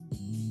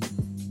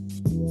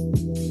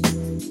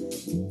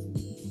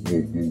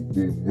Welcome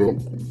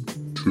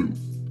to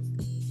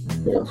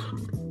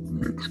Martian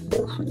Mixed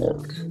Martial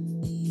Arts.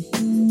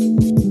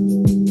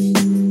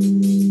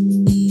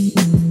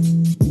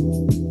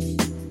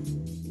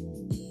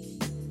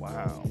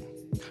 Wow.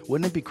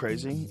 Wouldn't it be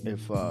crazy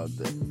if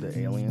the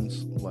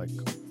aliens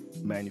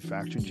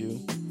manufactured you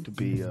to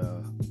be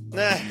a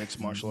mixed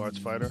martial arts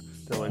fighter?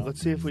 They're like,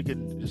 let's see if we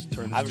could just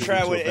turn this I'm dude sure I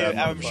into would. a bad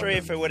I'm sure motherfucker.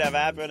 if it would have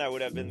happened, I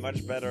would have been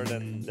much better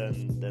than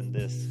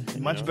this.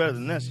 Much better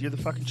than this. You're the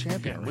fucking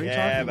champion. What are you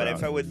talking Yeah, about? but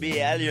if I would be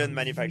alien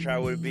manufacturer, I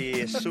would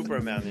be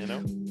Superman.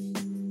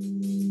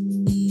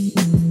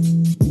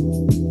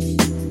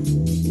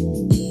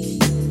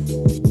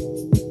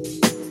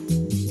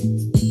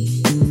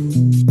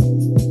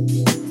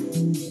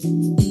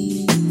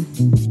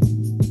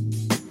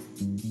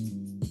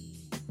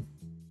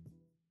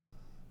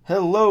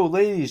 Hello,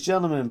 ladies,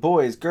 gentlemen,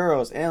 boys,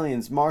 girls,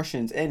 aliens,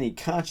 Martians, any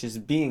conscious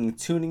being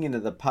tuning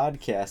into the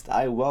podcast.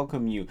 I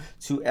welcome you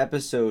to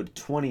episode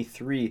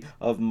 23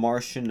 of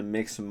Martian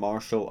Mixed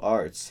Martial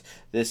Arts.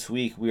 This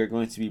week we are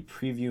going to be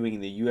previewing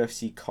the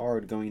UFC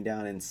card going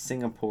down in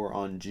Singapore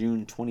on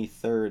June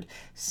 23rd,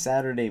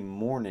 Saturday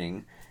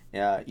morning.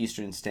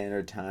 Eastern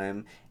Standard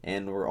Time,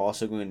 and we're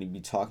also going to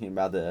be talking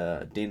about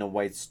the Dana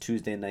White's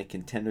Tuesday Night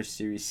Contender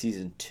Series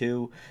Season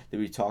 2 that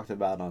we talked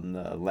about on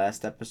the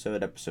last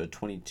episode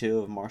 22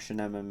 of Martian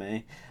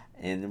MMA,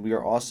 and we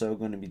are also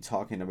going to be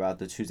talking about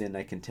the Tuesday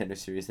Night Contender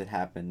Series that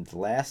happened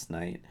last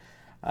night.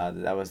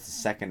 That was the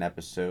second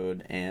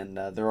episode, and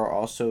there are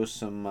also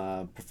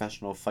some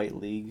professional fight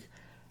league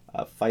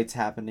fights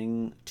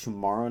happening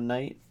tomorrow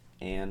night.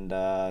 And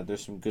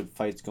there's some good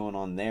fights going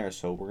on there,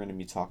 so we're going to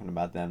be talking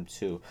about them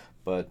too.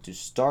 But to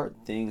start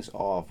things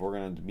off, we're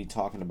going to be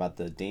talking about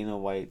the Dana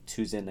White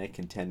Tuesday Night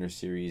Contender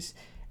Series,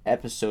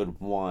 Episode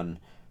 1,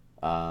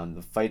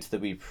 the fights that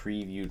we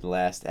previewed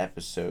last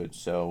episode.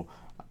 So,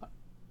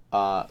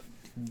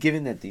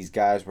 given that these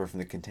guys were from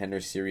the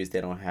Contender Series,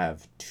 they don't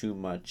have too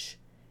much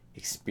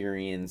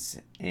experience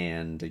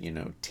and,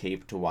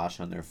 tape to watch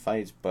on their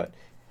fights, but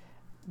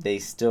they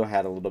still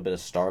had a little bit of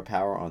star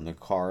power on the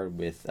card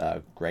with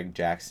Greg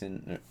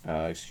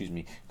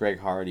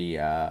Hardy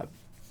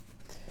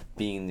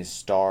being the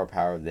star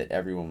power that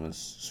everyone was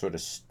sort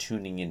of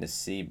tuning in to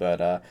see.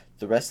 But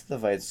the rest of the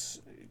fights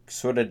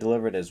sort of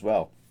delivered as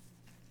well.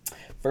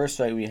 First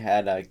fight, we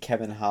had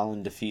Kevin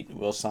Holland defeat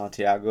Will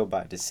Santiago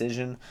by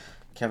decision.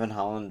 Kevin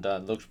Holland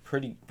looked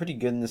pretty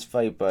good in this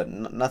fight, but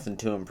nothing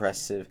too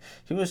impressive.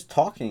 He was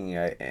talking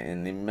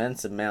an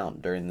immense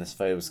amount during this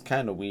fight. It was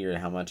kind of weird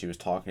how much he was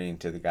talking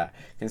to the guy,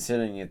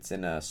 considering it's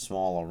in a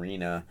small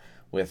arena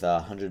with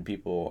 100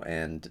 people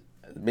and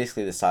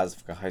basically the size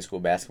of a high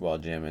school basketball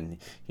gym, and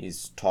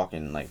he's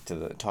talking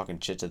talking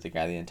shit to the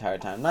guy the entire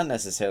time. Not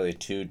necessarily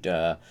too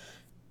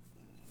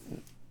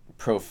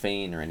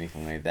profane or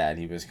anything like that.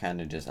 He was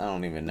kind of just, I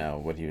don't even know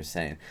what he was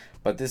saying.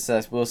 But this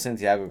Will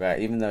Santiago guy,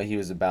 even though he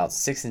was about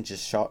 6 inches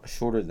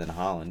shorter than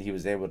Holland, he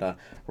was able to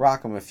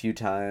rock him a few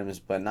times,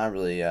 but not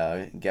really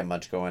get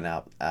much going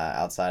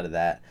outside of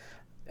that.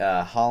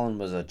 Holland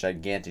was a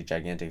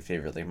gigantic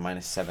favorite, like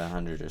minus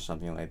 700 or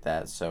something like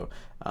that. So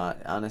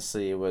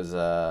honestly, it was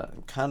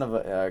kind of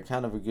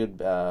a good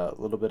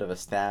little bit of a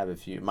stab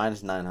if you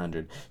minus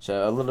 900.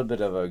 So a little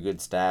bit of a good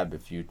stab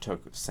if you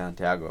took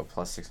Santiago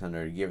plus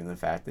 600, given the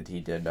fact that he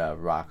did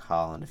rock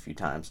Holland a few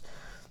times.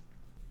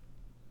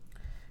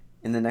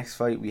 In the next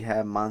fight, we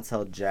have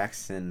Montel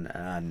Jackson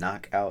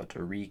knock out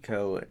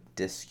Rico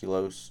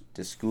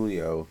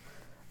Disculio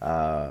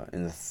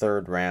in the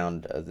third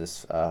round of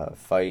this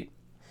fight.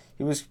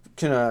 He was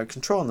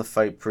controlling the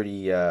fight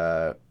pretty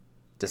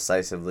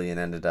decisively and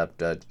ended up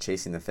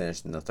chasing the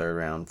finish in the third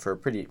round for a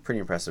pretty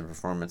impressive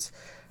performance.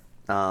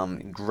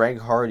 Greg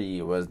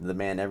Hardy was the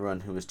man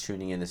everyone who was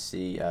tuning in to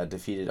see,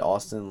 defeated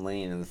Austin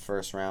Lane in the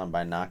first round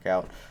by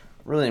knockout.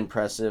 Really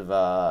impressive.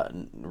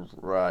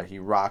 He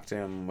rocked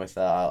him with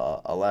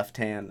a left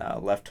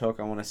hook,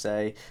 I want to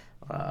say.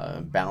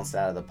 Bounced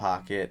out of the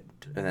pocket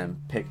and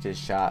then picked his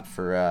shot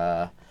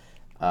for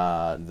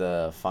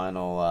the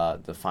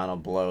final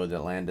blow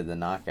that landed the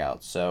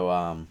knockout.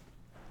 So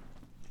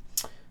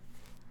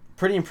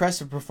pretty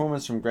impressive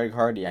performance from Greg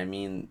Hardy. I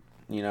mean,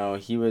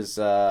 he was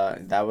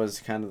that was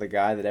kind of the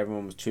guy that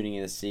everyone was tuning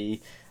in to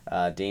see.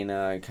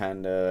 Dana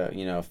kind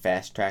of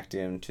fast-tracked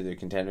him to the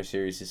Contender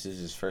Series. This is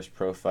his first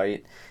pro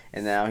fight,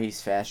 and now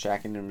he's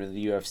fast-tracking him to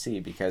the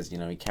UFC because,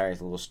 he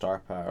carries a little star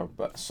power.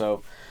 But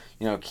so,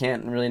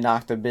 can't really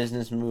knock the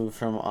business move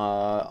from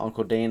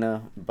Uncle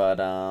Dana,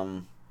 but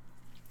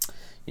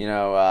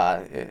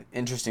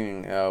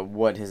interesting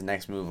what his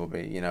next move will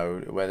be.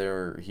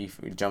 Whether he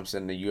jumps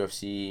into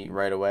UFC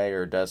right away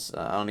or does,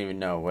 I don't even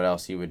know what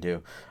else he would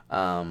do.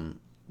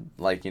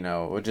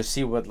 We'll just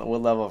see what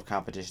level of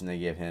competition they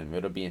give him.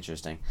 It'll be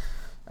interesting.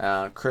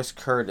 Chris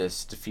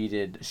Curtis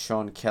defeated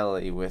Sean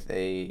Kelly with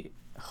a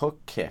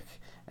hook kick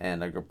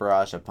and a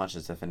barrage of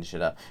punches to finish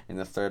it up in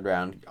the third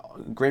round.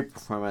 Great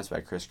performance by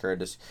Chris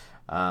Curtis.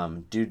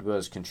 Dude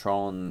was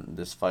controlling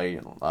this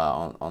fight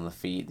on the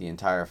feet the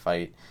entire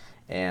fight.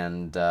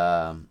 And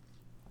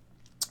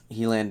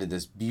he landed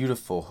this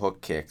beautiful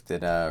hook kick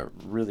that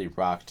really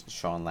rocked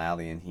Sean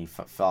Lally, and he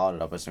followed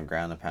it up with some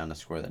ground and pound to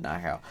score the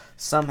knockout.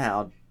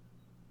 Somehow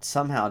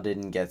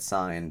didn't get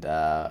signed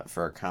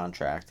for a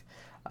contract.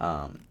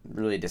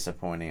 Really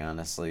disappointing,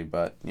 honestly,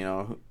 but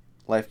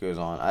life goes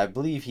on. I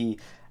believe he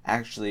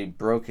actually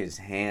broke his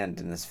hand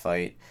in this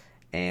fight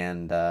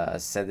and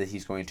said that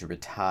he's going to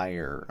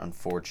retire,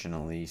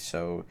 unfortunately.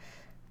 So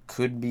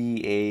could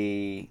be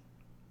a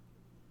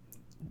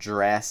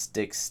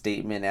drastic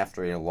statement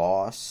after a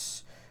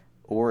loss,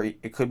 or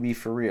it could be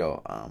for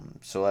real.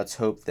 So let's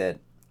hope that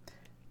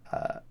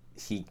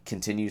he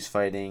continues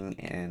fighting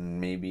and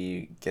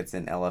maybe gets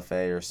an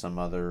LFA or some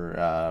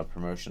other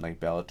promotion like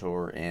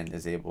Bellator and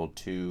is able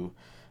to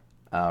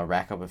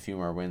rack up a few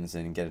more wins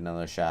and get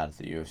another shot at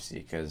the UFC,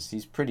 because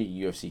he's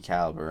pretty UFC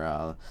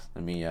caliber.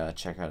 Let me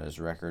check out his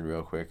record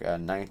real quick.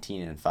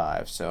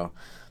 19-5. So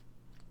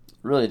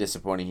really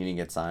disappointing he didn't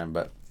get signed,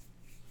 but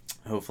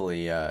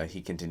hopefully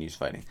he continues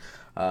fighting.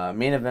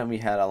 Main event, we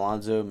had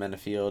Alonzo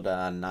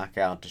Menifield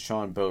knockout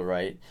Deshaun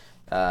Boatwright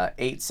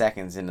 8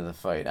 seconds into the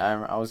fight.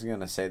 I was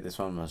going to say this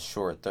one was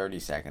short, 30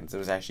 seconds. It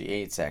was actually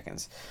 8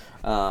 seconds.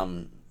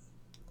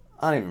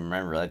 I don't even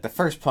remember. Like, the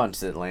first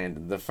punch that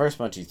landed, the first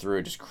punch he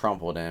threw just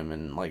crumpled him,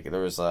 and like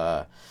there was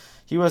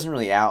he wasn't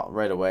really out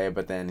right away,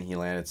 but then he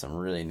landed some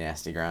really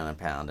nasty ground and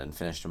pound and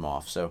finished him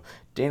off. So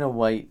Dana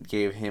White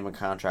gave him a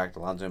contract,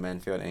 Alonzo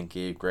Menifield, and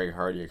gave Greg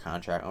Hardy a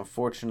contract.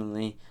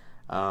 Unfortunately,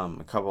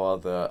 a couple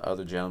of the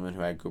other gentlemen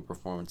who had good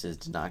performances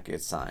did not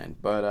get signed,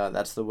 but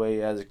that's the way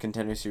the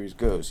Contender Series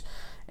goes.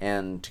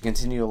 And to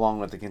continue along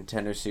with the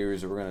Contender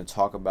Series, we're going to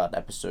talk about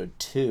episode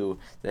 2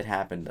 that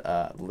happened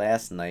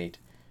last night,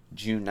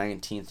 June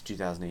 19th,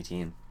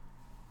 2018.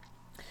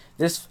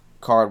 This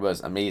card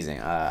was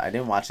amazing. I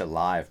didn't watch it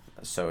live,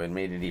 so it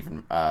made it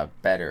even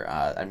better.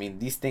 I mean,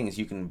 these things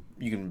you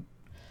can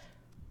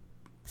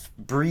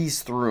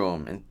breeze through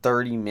them in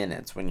 30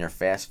 minutes when you're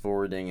fast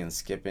forwarding and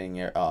skipping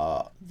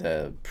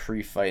the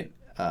pre-fight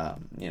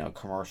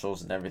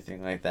commercials and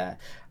everything like that.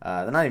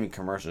 They're not even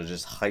commercials,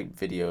 just hype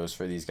videos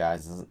for these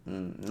guys.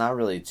 Not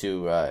really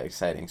too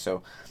exciting.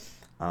 So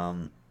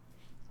in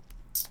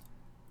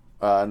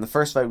the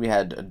first fight, we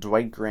had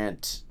Dwight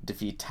Grant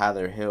defeat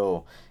Tyler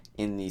Hill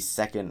in the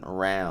second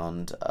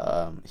round.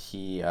 I'm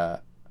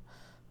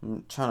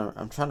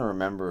trying to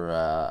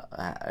remember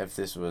if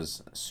this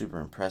was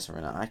super impressive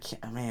or not. I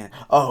can't, man.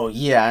 Oh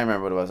yeah, I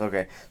remember what it was.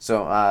 Okay,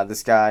 so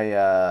this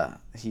guy,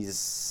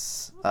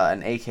 he's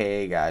an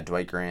AKA guy,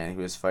 Dwight Grant.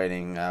 He was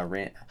fighting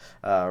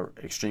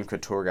Extreme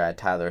Couture guy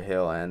Tyler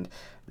Hill, and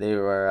they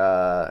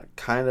were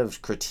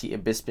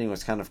Bisping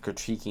was kind of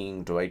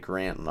critiquing Dwight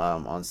Grant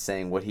on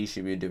saying what he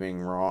should be doing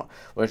wrong,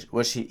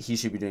 what he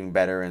should be doing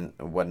better and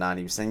whatnot.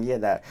 He was saying, yeah,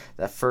 that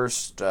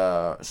first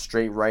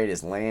straight right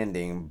is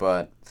landing,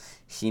 but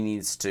he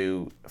needs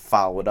to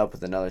follow it up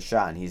with another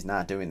shot, and he's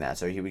not doing that.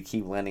 So he would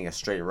keep landing a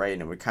straight right,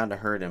 and it would kind of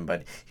hurt him,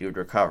 but he would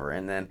recover.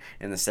 And then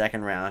in the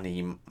second round,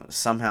 he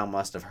somehow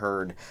must have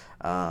heard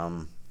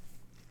Bisping,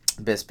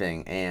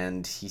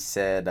 and he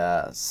said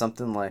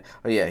something like,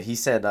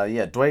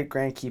 Dwight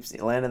Grant keeps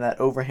landing that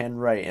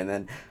overhand right, and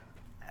then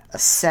a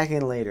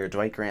second later,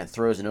 Dwight Grant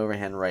throws an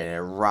overhand right, and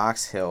it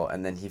rocks Hill,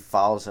 and then he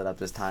follows it up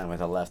this time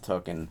with a left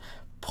hook and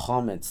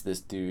plummets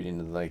this dude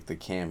into like the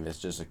canvas.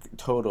 Just a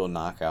total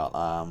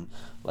knockout.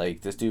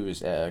 This dude was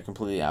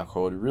completely out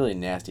cold. Really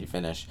nasty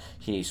finish.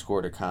 He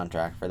scored a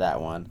contract for that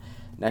one.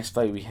 Next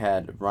fight, we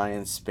had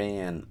Ryan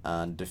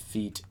Spann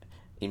defeat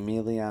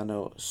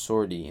Emiliano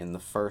Sordi in the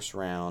first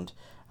round.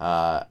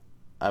 I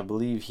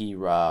believe he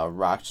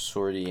rocked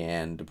Sordi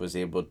and was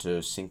able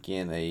to sink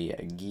in a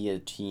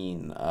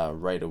guillotine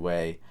right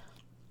away.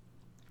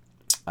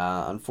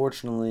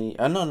 Unfortunately,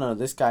 no,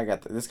 this guy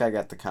got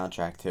the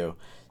contract too.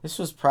 This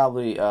was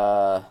probably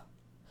oh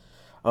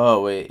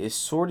wait, is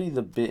Sordi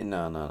the bit?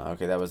 No.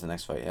 Okay, that was the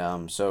next fight.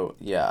 So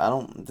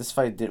yeah, this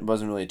fight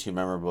wasn't really too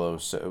memorable.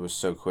 It was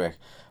so quick.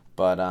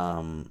 But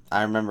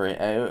I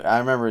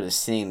remember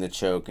seeing the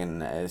choke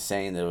and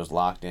saying that it was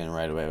locked in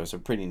right away. It was a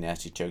pretty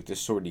nasty choke.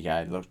 This Sordi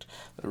guy looked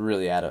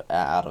really out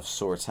of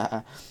sorts.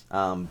 But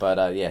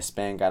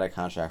Spann got a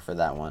contract for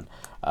that one.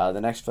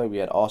 The next fight, we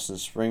had Austin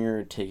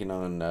Springer taking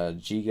on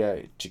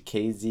Giga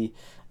Chikadze.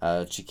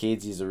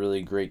 Chikadze is a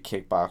really great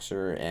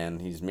kickboxer,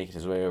 and he's making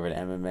his way over to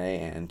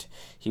MMA, and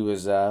he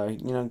was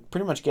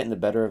pretty much getting the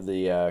better of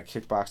the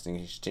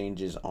kickboxing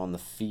exchanges on the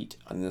feet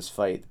in this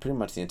fight. Pretty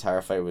much the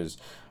entire fight was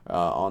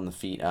on the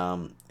feet,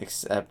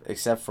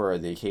 except for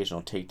the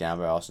occasional takedown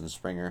by Austin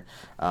Springer.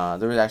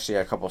 There was actually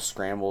a couple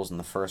scrambles in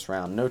the first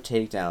round, no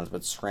takedowns,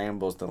 but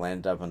scrambles that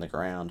landed up on the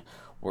ground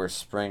where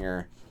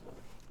Springer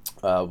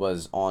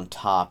was on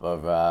top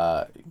of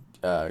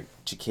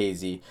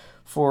Chikadze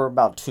for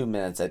about 2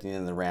 minutes at the end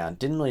of the round.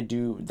 Didn't really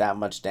do that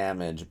much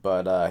damage,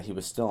 but he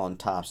was still on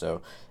top.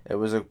 So it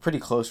was a pretty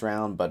close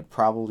round, but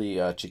probably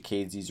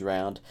Chikadze's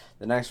round.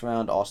 The next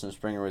round, Austin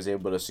Springer was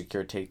able to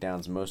secure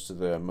takedowns most of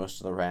the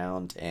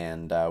round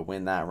and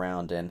win that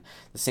round. And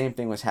the same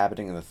thing was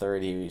happening in the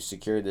third. He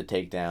secured the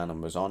takedown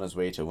and was on his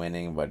way to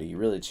winning, but he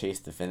really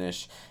chased the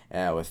finish.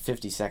 With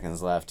 50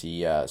 seconds left,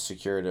 he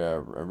secured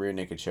a rear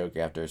naked choke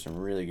after some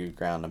really good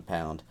ground and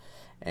pound.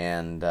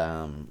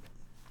 And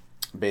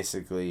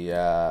basically,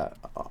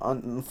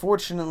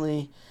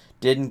 unfortunately,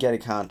 didn't get a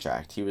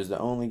contract. He was the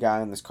only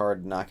guy on this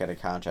card to not get a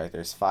contract.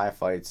 There's 5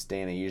 fights.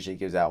 Dana usually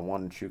gives out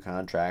 1 or 2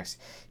 contracts.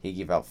 He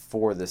gave out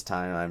 4 this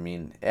time. I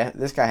mean,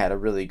 this guy had a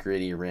really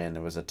gritty win.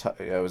 It was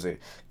going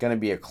to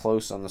be a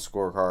close on the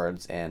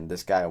scorecards, and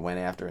this guy went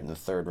after it in the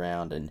third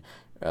round and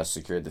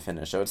secured the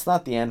finish. So it's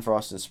not the end for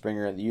Austin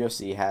Springer. The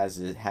UFC has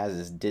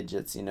his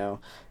digits, you know.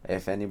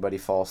 If anybody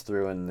falls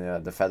through in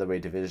the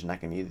featherweight division, I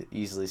can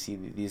easily see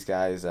these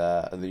guys,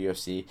 the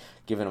UFC,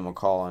 giving him a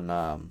call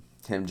and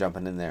him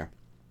jumping in there.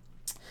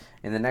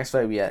 In the next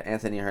fight, we had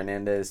Anthony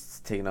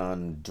Hernandez taking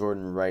on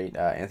Jordan Wright.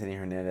 Anthony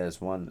Hernandez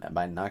won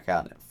by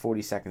knockout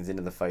 40 seconds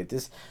into the fight.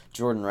 This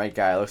Jordan Wright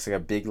guy looks like a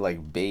big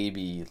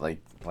baby.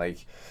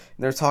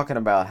 They're talking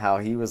about how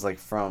he was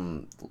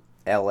from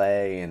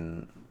L.A.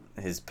 and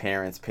his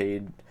parents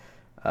paid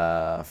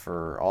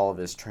for all of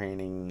his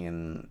training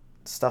and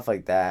stuff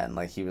like that, and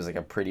he was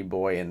a pretty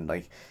boy, and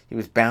he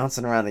was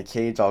bouncing around the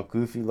cage all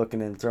goofy looking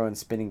and throwing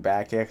spinning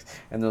back kicks,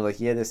 and they're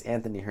yeah, this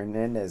Anthony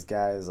Hernandez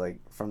guy is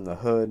from the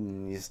hood,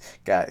 and he's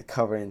got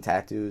covered in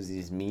tattoos,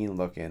 he's mean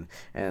looking,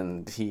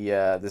 and he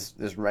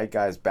this Wright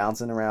guy is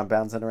bouncing around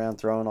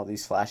throwing all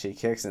these flashy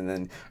kicks, and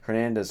then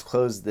Hernandez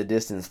closes the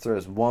distance,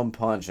 throws one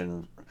punch,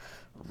 and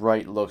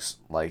Wright looks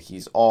like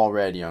he's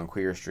already on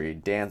Queer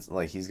Street,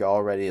 he's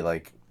already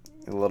a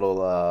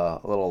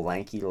little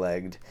lanky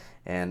legged,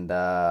 and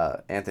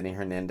Anthony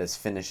Hernandez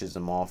finishes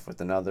him off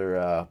with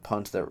another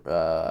punch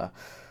that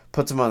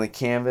puts him on the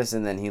canvas,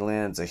 and then he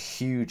lands a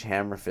huge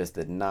hammer fist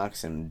that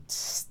knocks him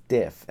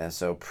stiff. And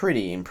so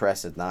pretty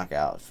impressive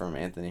knockout from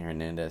Anthony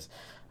Hernandez.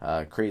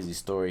 Crazy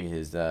story.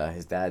 His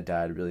dad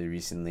died really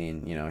recently,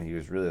 and he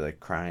was really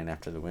crying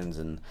after the wins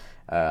and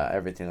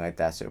everything like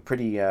that. So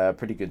pretty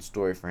good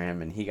story for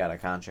him, and he got a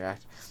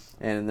contract.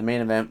 And in the main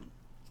event,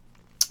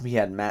 we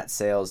had Matt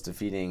Sales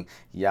defeating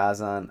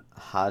Yazan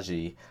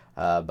Haji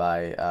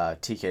by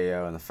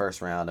TKO in the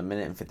first round, 1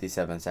 minute and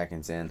 57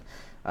 seconds in.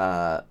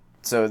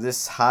 So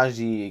this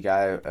Haji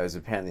guy is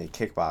apparently a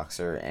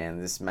kickboxer,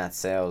 and this Matt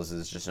Sales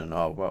is just a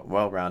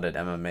well-rounded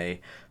MMA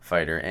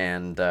fighter.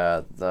 And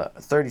the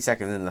 30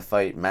 seconds in the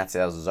fight, Matt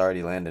Sales has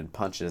already landed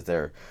punches that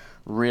are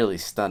really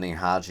stunning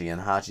Haji,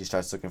 and Haji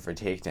starts looking for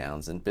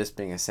takedowns. And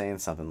Bisping is saying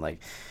something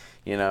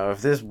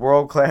if this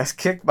world-class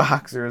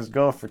kickboxer is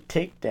going for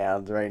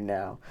takedowns right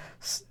now,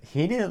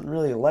 he didn't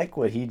really like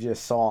what he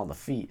just saw on the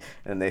feet.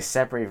 And they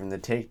separate from the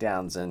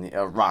takedowns, and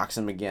rocks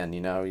him again.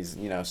 He's,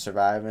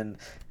 surviving,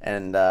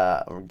 and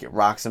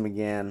rocks him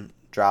again,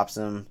 drops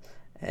him,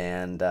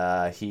 and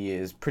he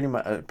is pretty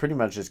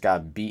much just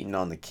got beaten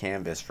on the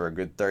canvas for a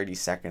good 30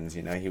 seconds.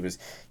 He was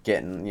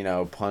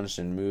getting, punched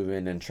and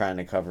moving and trying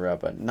to cover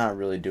up, but not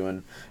really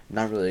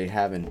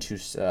having too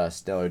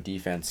stellar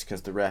defense,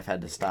 because the ref had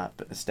to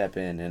step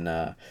in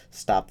and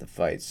stop the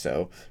fight.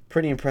 So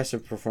pretty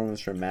impressive performance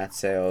from Matt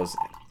Sales,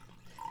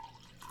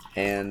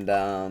 and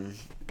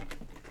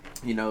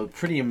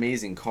pretty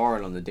amazing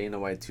card on the Dana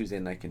White Tuesday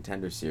Night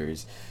Contender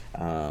Series.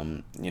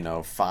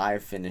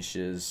 5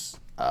 finishes,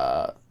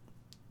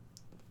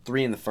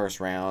 3 in the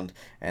first round,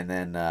 and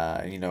then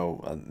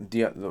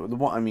the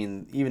one. I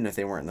mean, even if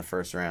they weren't in the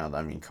first round,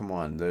 I mean, come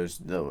on, there's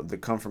the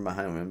come from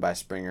behind win by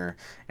Springer,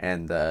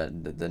 and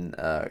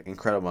the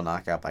incredible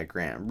knockout by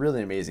Grant.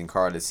 Really amazing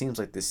card. It seems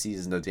like this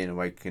season the Dana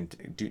White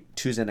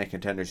Tuesday Night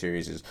Contender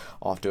Series is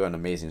off to an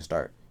amazing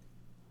start.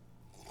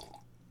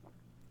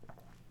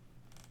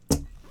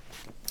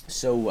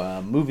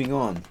 So moving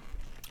on,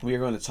 we are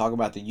going to talk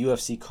about the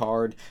UFC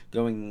card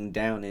going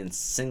down in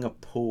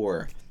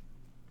Singapore.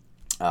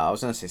 I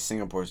was going to say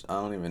Singapore.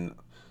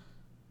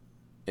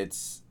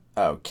 It's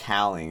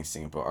Cali,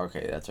 Singapore.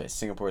 Okay, that's right.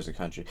 Singapore is a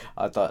country.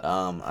 I thought,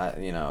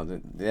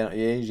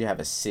 they usually have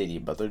a city,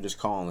 but they're just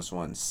calling this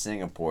one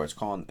Singapore. It's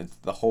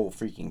the whole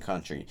freaking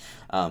country.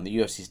 The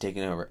UFC's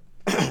taking over.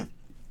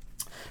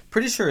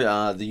 Pretty sure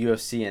the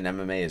UFC and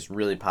MMA is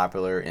really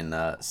popular in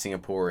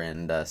Singapore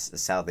and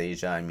South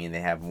Asia. I mean,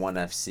 they have ONE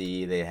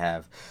FC. They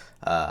have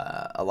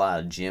a lot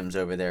of gyms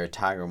over there.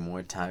 Tiger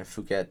Muay Thai,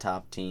 Phuket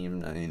top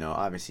team.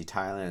 Obviously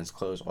Thailand is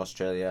close.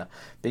 Australia,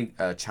 big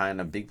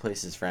China, big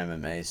places for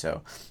MMA.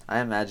 So I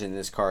imagine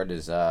this card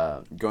is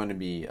going to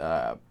be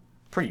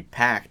pretty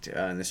packed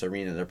in this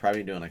arena. They're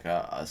probably doing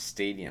a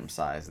stadium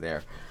size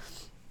there.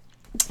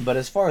 But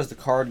as far as the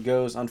card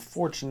goes,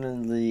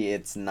 unfortunately,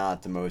 it's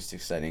not the most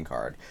exciting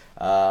card.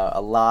 A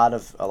lot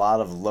of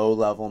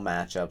low-level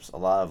matchups, a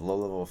lot of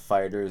low-level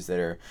fighters that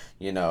are,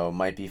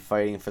 might be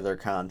fighting for their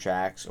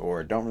contracts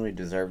or don't really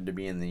deserve to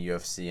be in the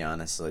UFC,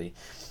 honestly.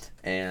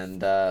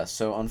 And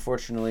so,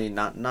 unfortunately,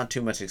 not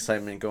too much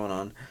excitement going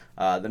on.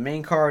 The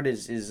main card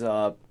is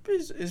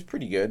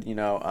pretty good.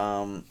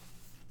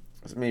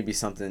 Maybe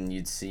something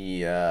you'd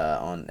see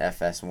on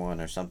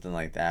FS1 or something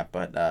like that.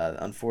 But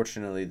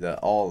unfortunately,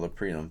 all the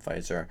prelim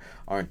fights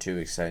aren't too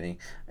exciting.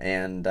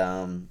 And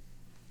I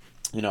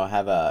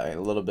have a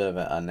little bit of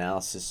an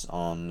analysis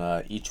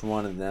on each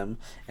one of them,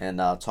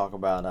 and I'll talk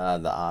about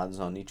the odds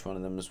on each one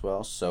of them as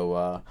well.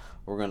 So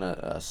we're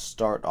gonna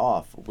start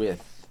off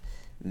with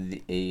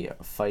a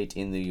fight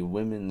in the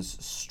women's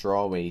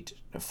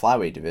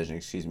flyweight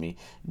division.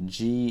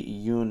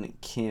 Ji Yoon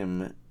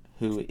Kim,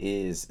 who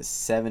is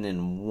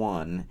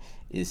 7-1,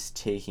 is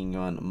taking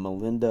on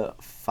Melinda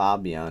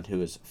Fabian,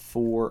 who is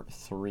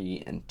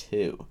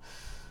 4-3-2.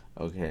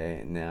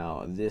 Okay,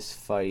 now this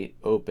fight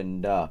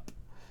opened up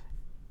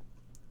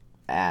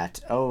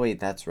that's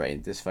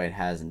right. This fight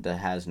has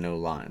no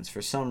lines.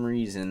 For some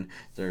reason,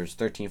 there's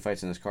 13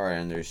 fights in this card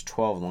and there's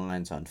 12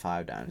 lines on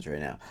 5Dimes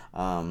right now.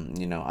 I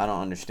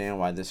don't understand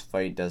why this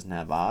fight doesn't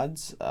have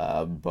odds.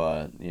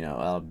 But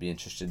I'll be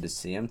interested to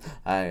see him.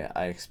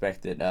 I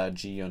expect that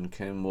Ji Yoon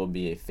Kim will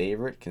be a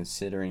favorite,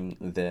 considering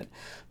that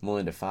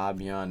Melinda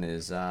Fabian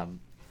is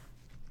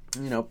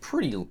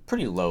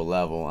pretty low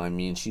level. I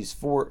mean, she's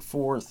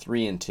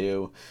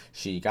 4-3-2.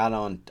 She got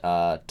on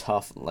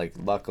tough. Like,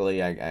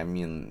 luckily, I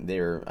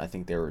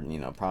think they were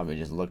probably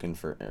just looking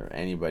for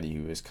anybody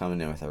who was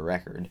coming in with a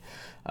record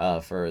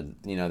for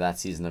that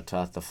season of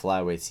Tough, the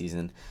flyweight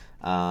season.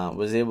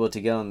 Was able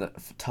to get on the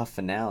Tough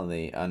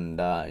finale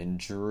and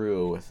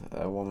drew with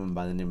a woman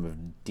by the name of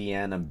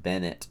Deanna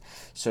Bennett.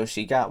 So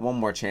she got one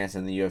more chance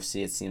in the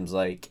UFC, it seems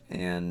like,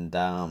 and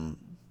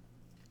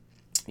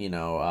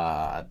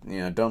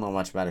don't know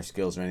much about her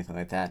skills or anything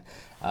like that.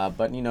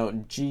 But Ji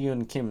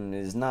Yoon Kim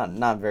is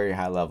not very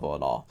high level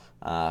at all.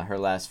 Her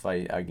last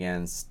fight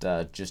against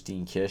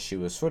Justine Kish, she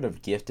was sort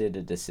of gifted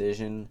a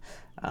decision.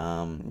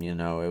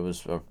 It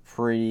was a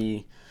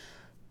pretty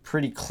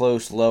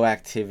close, low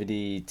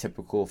activity,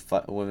 typical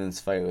women's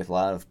fight with a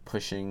lot of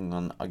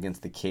pushing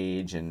against the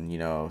cage and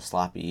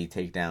sloppy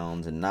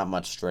takedowns and not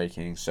much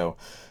striking. So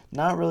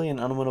not really an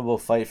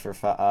unwinnable fight for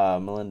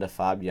Melinda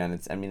Fabian.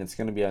 It's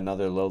going to be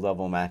another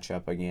low-level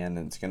matchup again,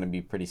 and it's going to be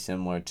pretty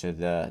similar to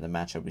the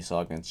matchup we saw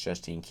against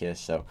Justine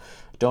Kish. So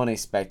don't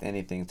expect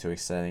anything too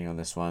exciting on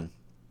this one.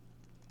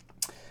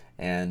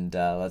 And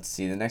let's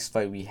see, the next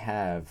fight we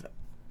have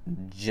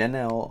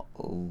Janelle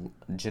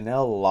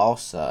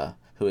Lausa,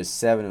 who is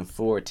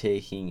 7-4,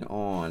 taking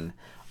on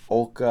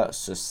Oka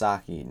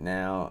Sasaki.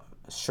 Now,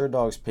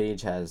 Sherdog's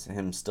page has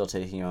him still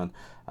taking on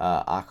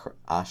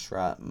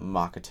Ashrat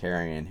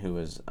Mkhitaryan, who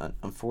was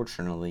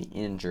unfortunately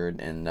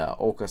injured, and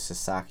Oka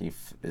Sasaki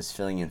is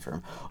filling in for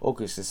him.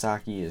 Oka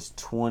Sasaki is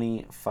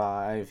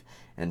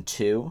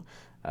 25-2.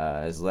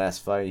 His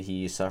last fight,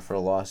 he suffered a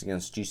loss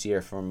against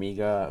Jussier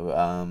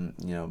Formiga,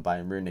 by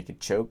rear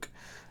naked choke.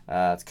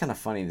 It's kind of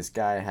funny. This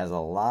guy has a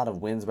lot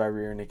of wins by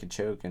rear naked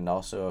choke and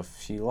also a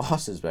few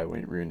losses by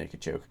rear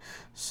naked choke.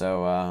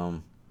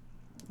 So,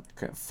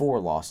 4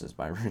 losses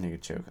by rear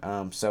naked choke.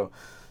 I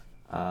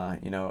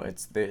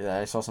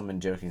saw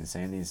someone joking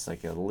saying he's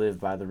like a live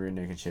by the rear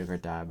naked choke or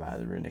die by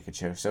the rear naked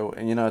choke. So,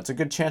 it's a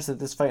good chance that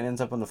this fight ends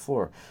up on the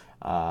floor.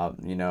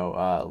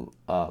 Janelle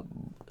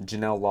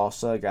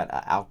Lausa got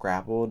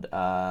out-grappled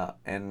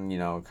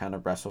and, kind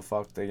of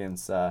wrestle-fucked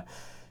against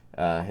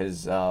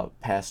his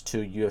past 2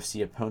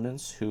 UFC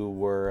opponents, who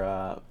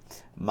were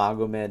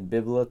Magomed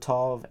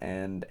Bibulatov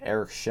and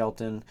Eric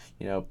Shelton.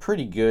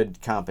 Pretty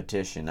good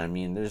competition. I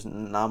mean, there's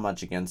not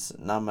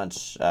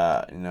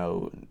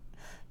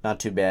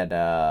too bad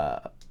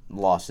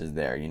losses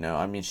there.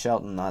 I mean,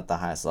 Shelton not the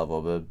highest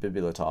level, but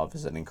Bibulatov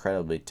is an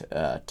incredibly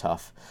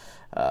tough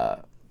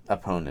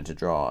opponent to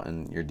draw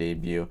in your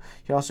debut.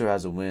 He also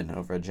has a win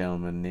over a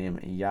gentleman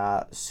named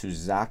Ya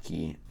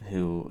Suzaki,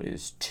 who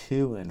is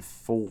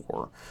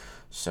 2-4.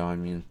 So, I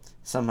mean,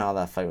 somehow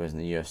that fight was in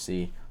the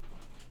UFC.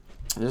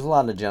 There's a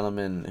lot of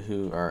gentlemen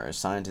who are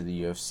assigned to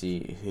the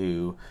UFC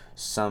who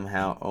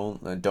somehow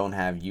don't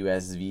have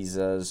U.S.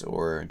 visas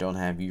or don't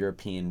have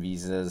European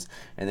visas,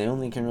 and they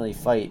only can really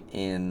fight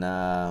in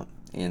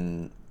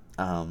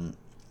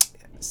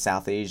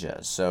South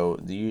Asia. So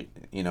with the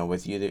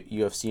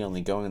UFC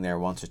only going there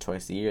once or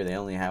twice a year, they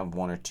only have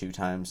 1 or 2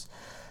 times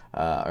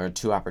or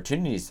 2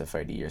 opportunities to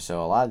fight a year.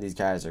 So a lot of these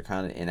guys are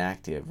kind of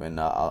inactive, and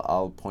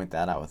I'll point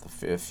that out with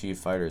a few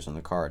fighters on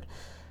the card.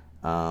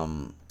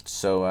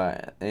 So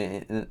I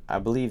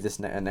believe this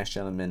next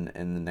gentleman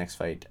in the next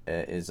fight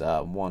is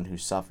one who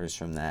suffers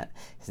from that.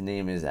 His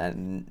name is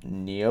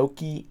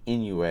Naoki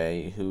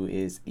Inoue, who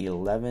is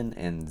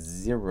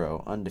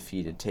 11-0,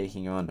 undefeated,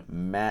 taking on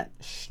Matt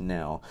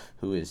Schnell,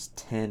 who is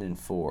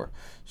 10-4.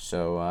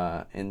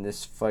 So in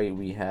this fight,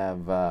 we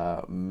have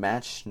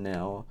Matt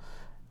Schnell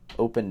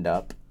opened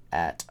up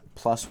at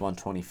plus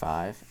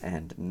 125,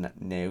 and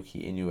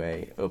Naoki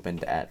Inoue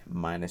opened at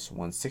minus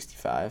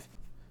 165.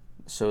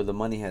 So the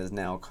money has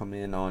now come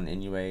in on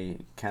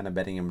Inoue, kind of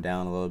betting him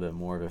down a little bit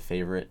more of a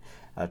favorite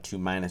to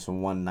minus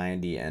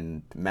 190,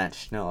 and Matt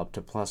Schnell up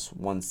to plus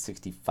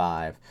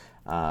 165.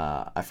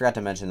 I forgot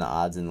to mention the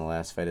odds in the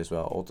last fight as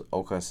well.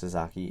 Oka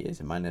Sasaki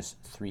is minus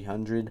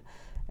 300,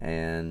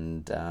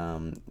 and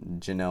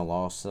Janelle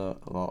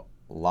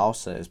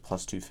Lausa is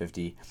plus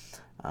 250.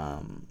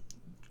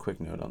 Quick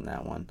note on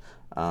that one.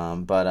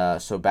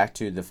 So back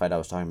to the fight I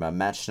was talking about,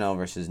 Matt Schnell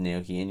versus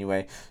Naoki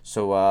Inoue.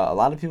 So a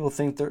lot of people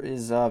think there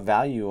is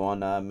value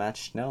on Matt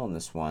Schnell in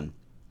this one.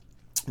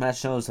 Matt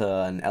Schnell is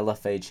an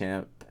LFA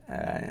champ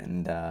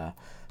and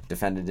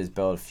defended his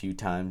belt a few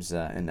times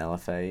in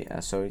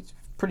LFA. So it's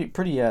pretty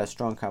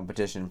strong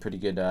competition, pretty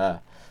good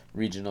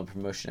regional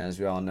promotion, as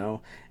we all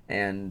know.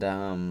 And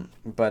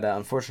but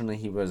unfortunately,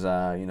 he was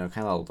kind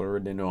of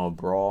lured into a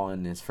brawl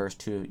in his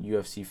first two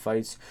UFC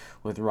fights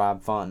with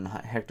Rob Font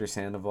and Hector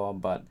Sandoval.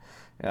 But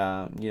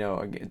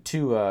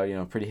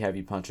two pretty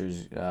heavy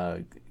punchers,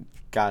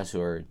 guys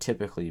who are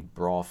typically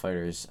brawl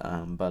fighters.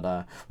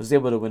 But was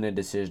able to win a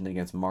decision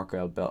against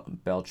Marco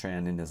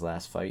Beltran in his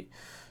last fight.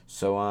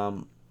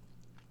 So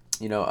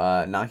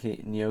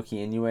Naoki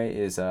Inoue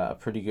is a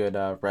pretty good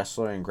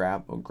wrestler and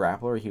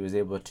grappler. He was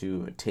able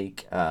to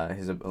take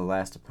his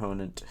last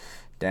opponent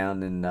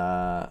down and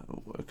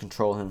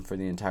control him for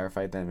the entire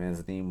fight. That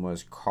man's name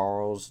was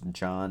Carlos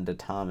John de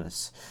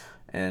Thomas.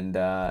 And,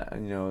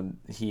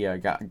 he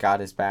got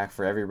his back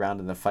for every round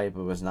of the fight,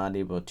 but was not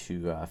able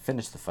to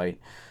finish the fight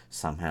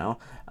somehow.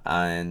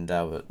 And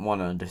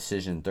won on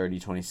decision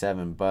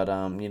 30-27. But,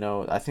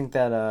 I think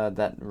that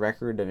that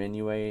record of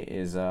Inoue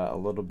is a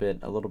little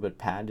bit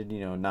padded,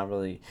 not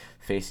really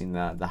facing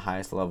the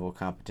highest level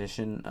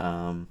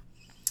competition,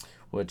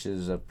 which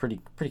is a pretty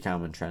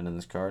common trend in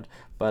this card.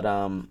 But,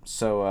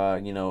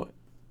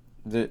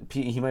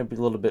 he might be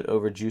a little bit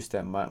overjuiced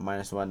at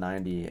minus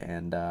 190,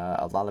 and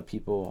a lot of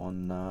people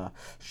on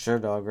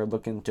Sherdog are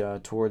looking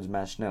towards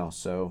Matt Schnell.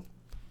 So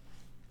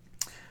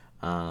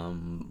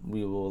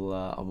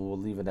we'll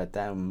leave it at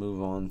that and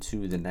move on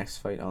to the next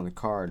fight on the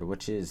card,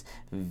 which is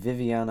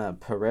Viviana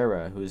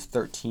Pereira, who is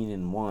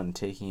 13-1,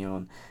 taking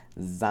on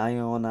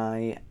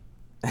Xiaonan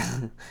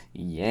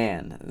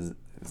Yan.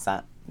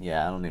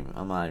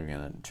 I'm not even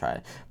gonna try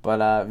it.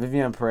 But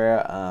Viviana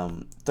Pereira,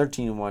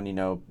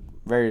 13-1,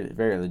 very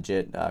very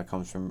legit.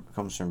 Comes from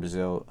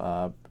Brazil.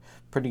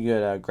 Pretty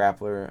good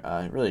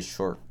grappler. Really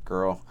short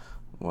girl.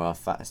 Well,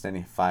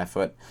 standing 5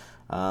 foot.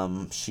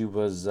 She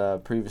was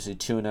previously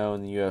 2-0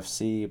 in the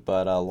UFC,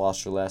 but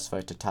lost her last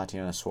fight to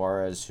Tatiana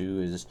Suarez, who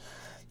is,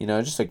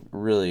 just like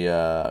really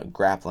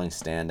grappling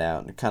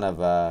standout, kind of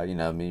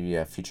maybe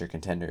a future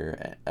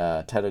contender,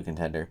 title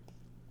contender.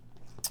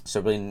 So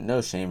really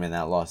no shame in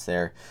that loss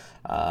there.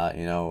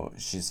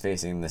 She's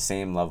facing the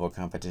same level of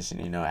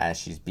competition, as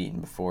she's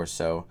beaten before.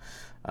 So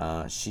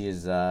she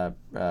is, the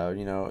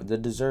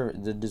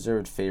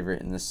deserved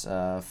favorite in this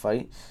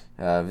fight.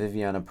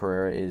 Viviana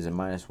Pereira is a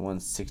minus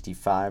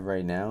 165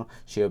 right now.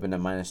 She opened at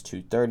minus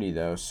 230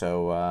 though.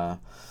 So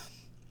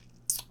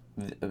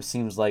it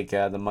seems like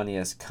the money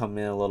has come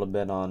in a little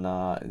bit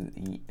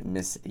on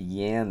Miss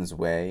Yan's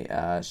way.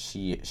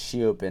 She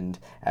opened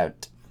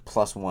at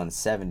plus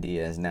 170,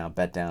 is now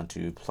bet down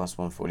to plus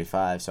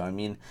 145. So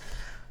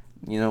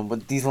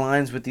with these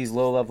lines, with these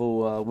low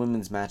level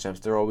women's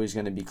matchups, they're always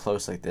going to be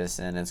close like this,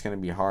 and it's going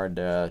to be hard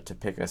to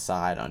pick a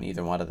side on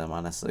either one of them.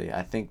 Honestly,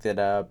 I think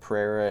that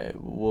Pereira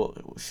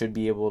should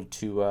be able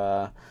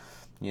to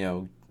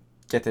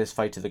get this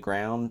fight to the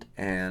ground,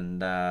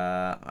 and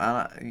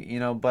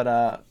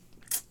Xiaonan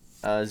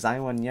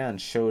Yan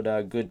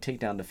showed good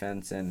takedown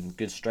defense and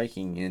good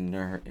striking in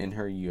her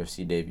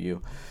UFC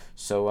debut.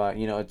 So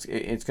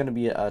it's going to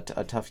be a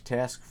tough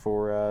task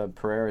for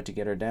Pereira to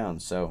get her down.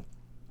 So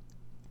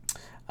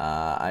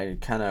I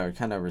kind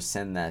of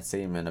rescind that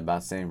statement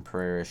about saying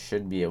Pereira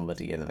should be able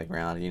to get to the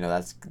ground.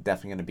 That's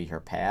definitely going to be her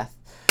path.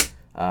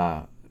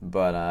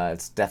 But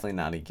it's definitely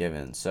not a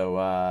given.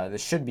 So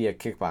this should be a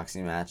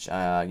kickboxing match.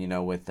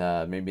 With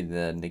maybe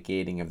the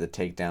negating of the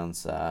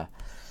takedowns.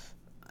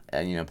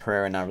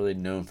 Pereira not really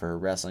known for her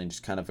wrestling,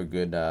 just kind of a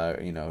good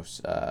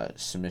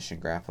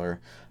submission grappler.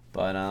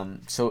 But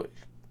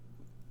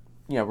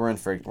we're in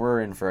for a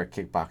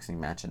kickboxing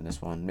match in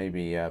this one.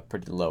 Maybe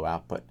pretty low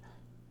output.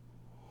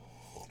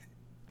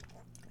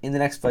 In the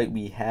next fight,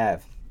 we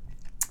have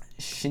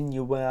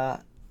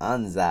Shinya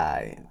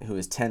Anzai, who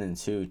is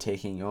 10-2,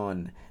 taking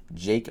on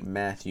Jake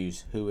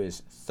Matthews, who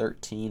is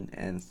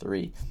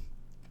 13-3.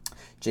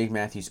 Jake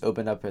Matthews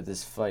opened up at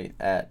this fight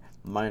at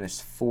minus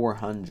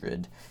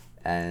 400,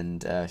 and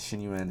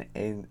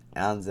Shinya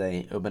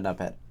Anzai opened up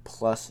at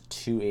plus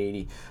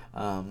 280.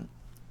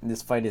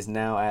 This fight is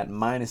now at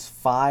minus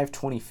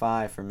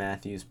 525 for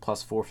Matthews,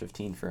 plus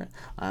 415 for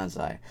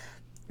Anzai.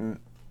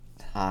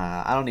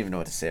 I don't even know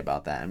what to say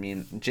about that.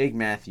 Jake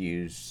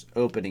Matthews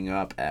opening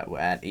up at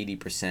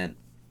 80%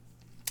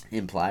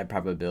 implied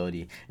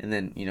probability, and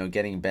then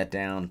getting bet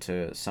down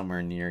to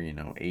somewhere near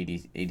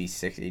 80,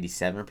 86,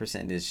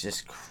 87% is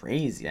just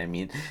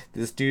crazy.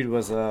 This dude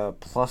was a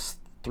plus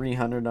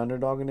 300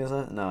 underdog in his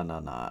no,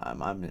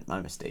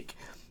 my mistake.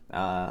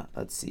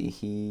 let's see,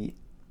 he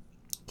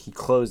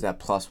closed at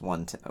plus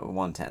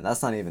 110.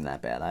 That's not even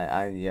that bad.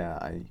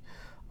 I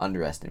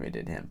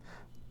underestimated him.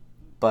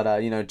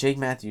 But Jake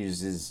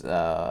Matthews is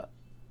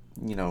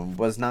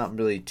was not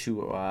really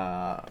too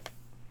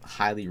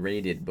highly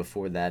rated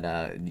before that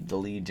the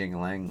Li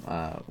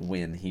Jinglang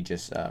win he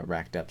just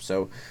racked up.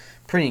 So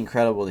pretty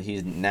incredible that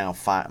he's now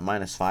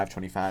minus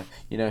 525.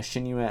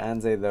 Shinya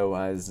Anze though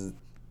is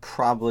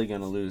probably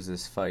gonna lose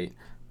this fight.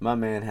 My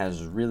man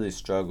has really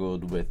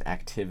struggled with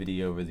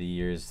activity over the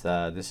years.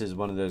 This is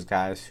one of those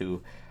guys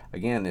who,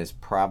 again,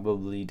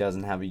 probably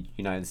doesn't have a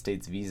United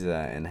States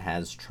visa and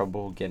has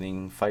trouble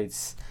getting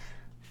fights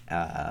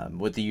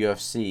with the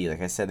UFC.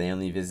 Like I said, they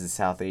only visit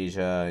South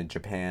Asia and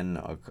Japan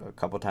a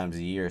couple times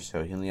a year,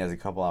 so he only has a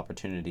couple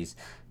opportunities.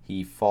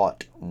 He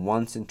fought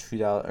twice in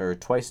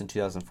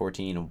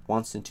 2014,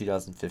 once in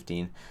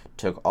 2015,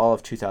 took all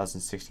of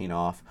 2016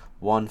 off,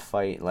 one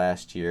fight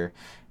last year,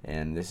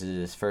 and this is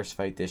his first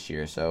fight this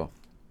year. So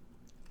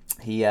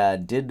he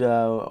did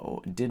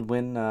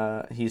win.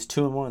 He's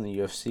 2-1 in the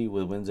UFC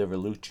with wins over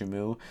Luke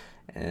Jumu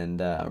and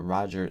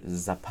Roger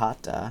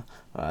Zapata.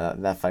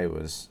 That fight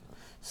was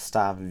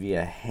stopped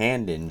via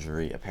hand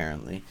injury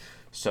apparently.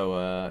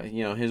 So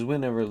his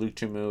win over Luke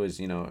Jumu is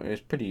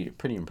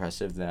pretty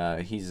impressive.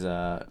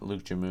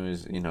 Luke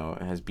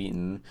Jumu has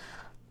beaten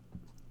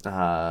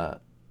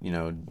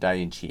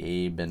Daichi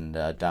Abe and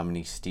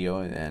Dominique Steele,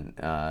 and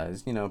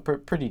is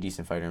pretty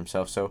decent fighter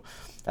himself. So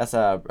that's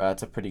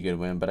a pretty good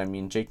win. But I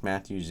mean, Jake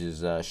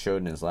Matthews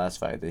showed in his last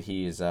fight that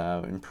he is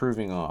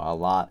improving a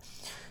lot.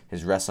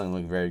 His wrestling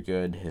looked very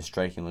good. His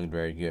striking looked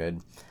very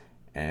good,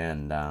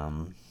 and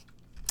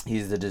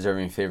he's the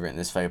deserving favorite in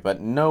this fight, but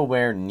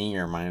nowhere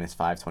near minus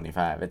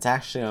 525. It's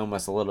actually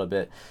almost a little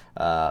bit,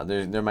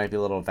 there might be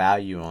a little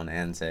value on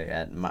Anze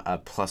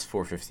at plus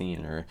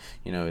 415 or,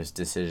 his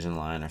decision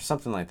line or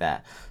something like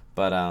that.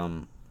 But,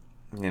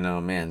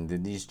 man,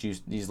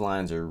 these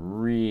lines are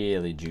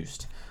really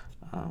juiced.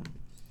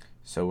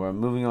 So we're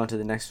moving on to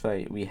the next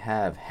fight. We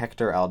have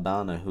Hector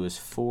Aldana, who is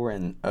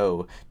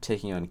 4-0,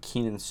 taking on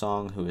Keenan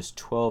Song, who is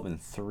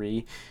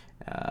 12-3.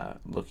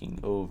 Looking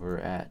over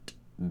at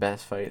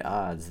best fight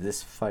odds,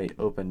 this fight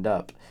opened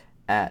up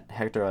at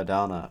Hector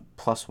Aldana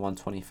plus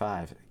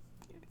 125,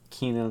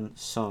 Keenan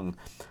Sung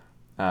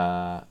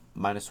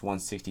minus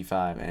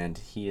 165, and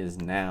he is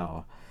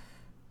now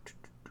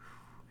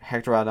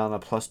Hector Aldana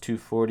plus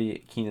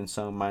 240, Keenan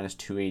Sung minus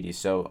 280.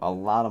 So a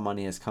lot of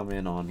money has come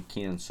in on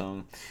Keenan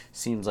Sung.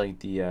 Seems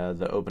like the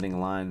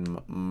opening line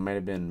might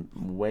have been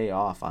way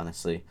off,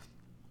 honestly,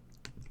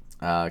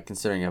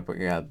 considering I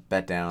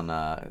bet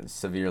down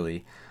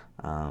severely.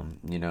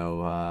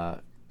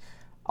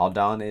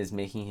 Aldana is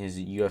making his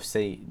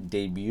UFC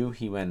debut.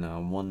 He went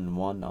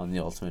 1-1 on The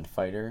Ultimate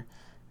Fighter,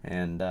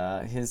 and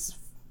his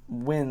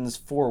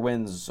 4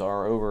 wins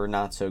are over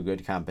not so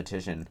good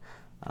competition.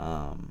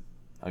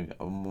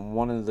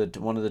 One of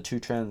the two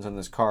trends on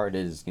this card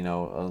is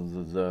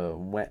the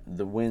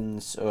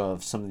wins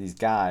of some of these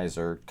guys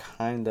are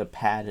kind of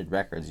padded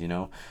records.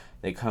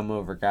 They come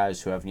over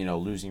guys who have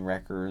losing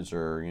records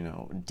or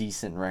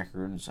decent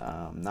records,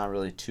 not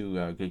really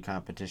too good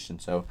competition.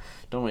 So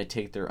don't really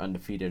take their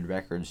undefeated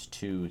records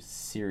too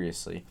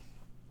seriously.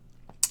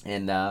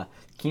 And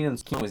Keenan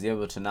was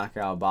able to knock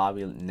out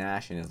Bobby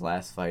Nash in his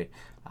last fight.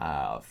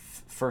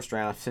 First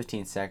round,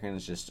 15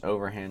 seconds, just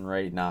overhand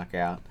right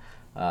knockout.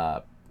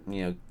 Bobby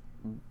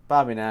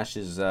Nash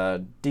is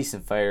a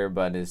decent fighter,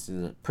 but is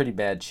a pretty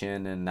bad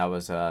chin, and that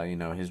was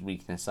his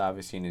weakness,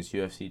 obviously, in his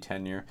UFC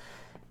tenure.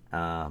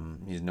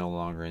 He's no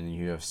longer in the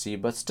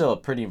UFC, but still a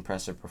pretty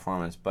impressive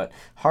performance. But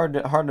hard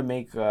to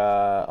make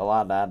a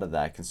lot out of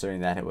that,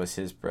 considering that it was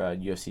his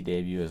UFC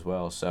debut as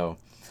well. So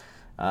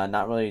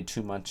not really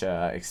too much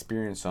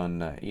experience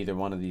on either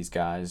one of these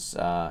guys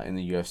in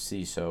the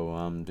UFC.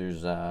 So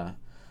there's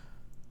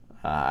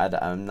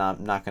I'm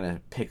not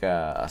gonna pick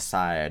a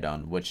side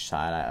on which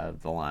side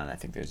of the line I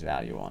think there's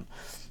value on.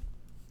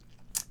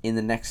 In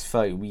the next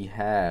fight, we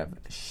have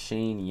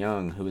Shane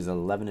Young, who is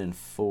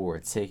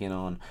 11-4, taking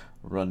on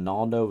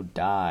Ronaldo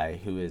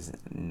Dai, who is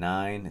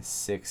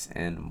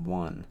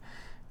 9-6-1.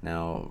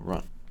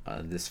 Now,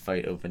 this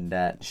fight opened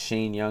at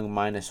Shane Young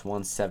minus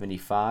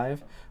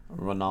 175,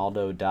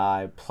 Ronaldo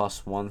Dai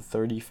plus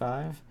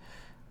 135.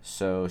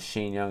 So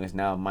Shane Young is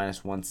now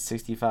minus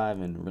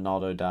 165, and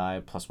Ronaldo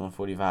Dai plus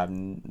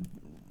 145.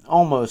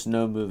 Almost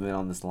no movement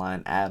on this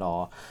line at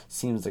all.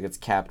 Seems like it's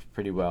capped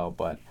pretty well,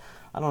 but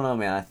I don't know,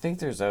 man. I think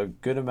there's a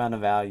good amount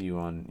of value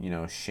on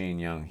Shane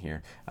Young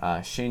here.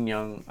 Shane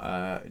Young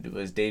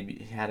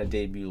had a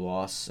debut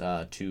loss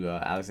to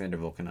Alexander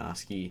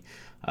Volkanovski.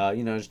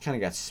 Just kind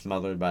of got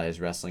smothered by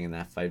his wrestling in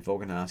that fight.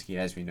 Volkanovski,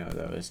 as we know,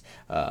 though, is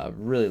a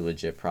really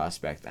legit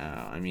prospect.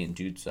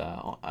 Dude's.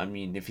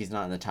 If he's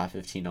not in the top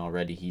 15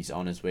 already, he's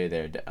on his way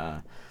there.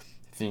 I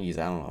think he's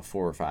 4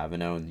 or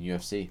 5-0 in the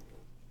UFC.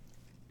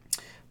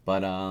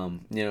 But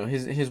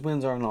his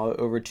wins aren't all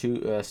over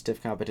too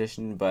stiff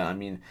competition. But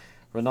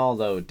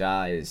Ronaldo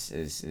Dai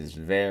is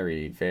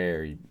very,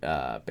 very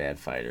bad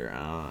fighter.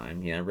 I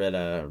read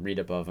a read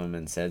up of him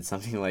and said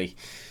something like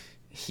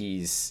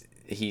he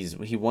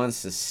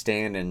wants to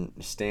stand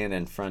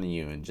in front of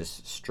you and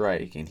just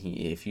strike, and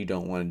if you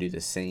don't want to do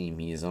the same,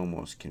 he is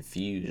almost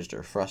confused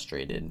or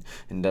frustrated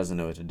and doesn't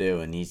know what to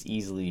do, and he's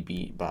easily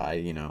beat by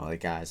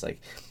like guys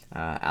like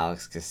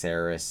Alex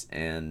Caceres,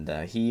 and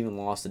he even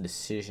lost a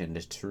decision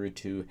to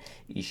Teruto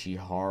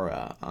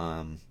Ishihara.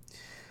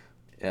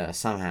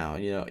 Somehow,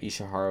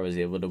 Ishihara was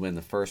able to win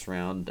the first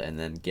round and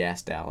then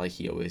gassed out like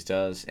he always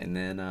does, and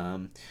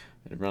then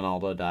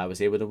Ronaldo Dai was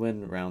able to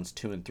win rounds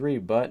 2 and 3,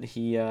 but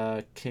he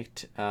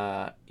kicked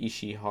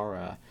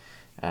Ishihara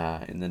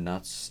in the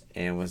nuts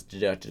and was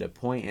deducted a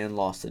point and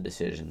lost the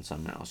decision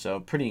somehow. So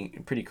pretty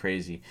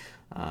crazy.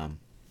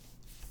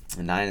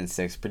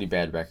 9-6, pretty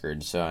bad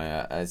record.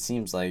 So it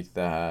seems like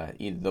this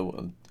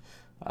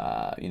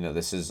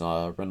is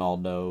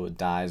Ronaldo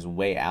Dai's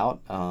way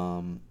out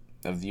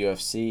of the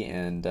UFC,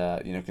 and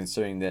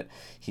considering that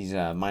he's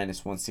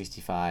minus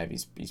 165,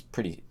 he's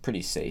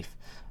pretty safe.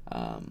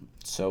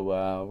 So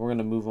we're going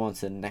to move on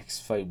to the next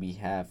fight. We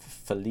have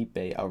Felipe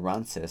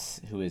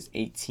Arantes, who is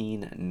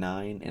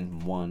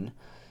 18-9-1,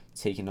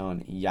 taking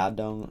on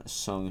Yadong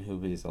Song,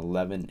 who is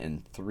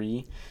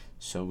 11-3.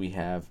 So we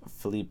have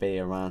Felipe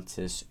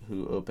Arantes,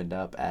 who opened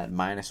up at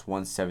minus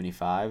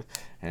 175,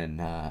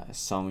 and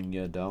Song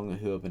Yadong,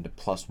 who opened at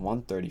plus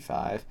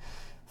 135.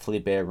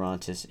 Felipe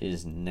Arantes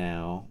is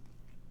now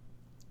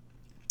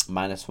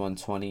minus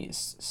 120.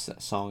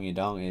 Song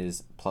Yadong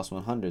is plus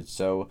 100.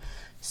 So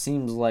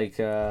seems like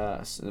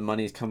the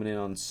money is coming in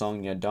on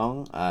Song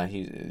Yadong.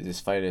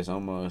 This fight is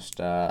almost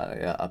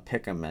a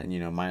pick'em at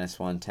minus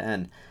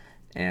 110,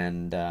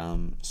 and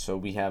so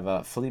we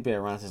have Felipe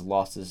Arantes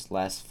lost his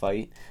last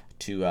fight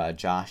to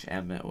Josh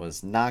Emmett,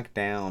 was knocked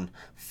down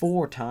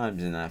 4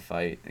 times in that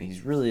fight.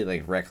 He's really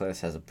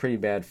reckless, has a pretty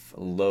bad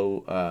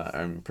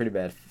pretty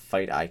bad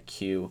fight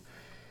IQ.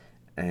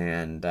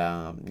 And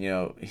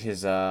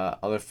his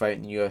other fight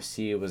in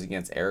UFC was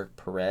against Eric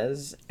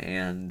Perez,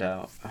 and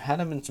had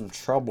him in some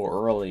trouble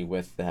early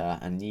with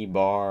a knee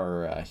bar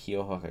or a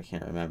heel hook, I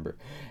can't remember,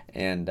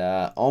 and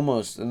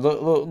almost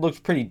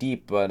looked pretty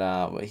deep, but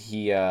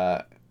he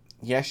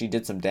actually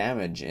did some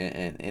damage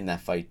in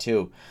that fight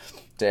too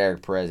to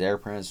Eric Perez.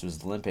 Eric Perez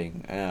was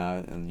limping,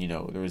 and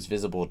there was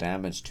visible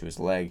damage to his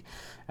leg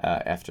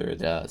after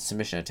the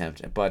submission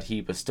attempt, but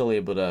he was still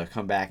able to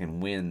come back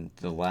and win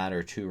the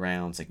latter 2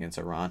 rounds against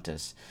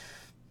Arantes,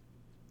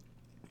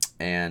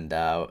 and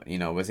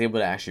was able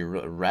to actually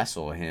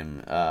wrestle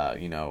him.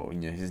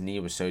 His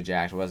knee was so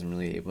jacked, wasn't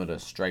really able to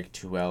strike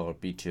too well or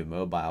be too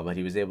mobile, but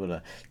he was able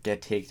to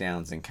get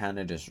takedowns and kind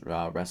of just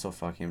wrestle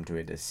fuck him to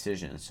a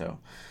decision. So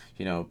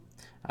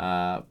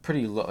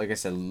pretty low, like I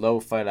said, low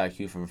fight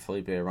IQ from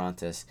Felipe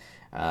Arantes.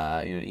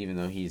 Even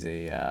though he's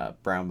a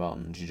brown belt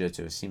in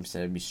jiu-jitsu, seems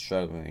to be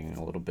struggling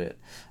a little bit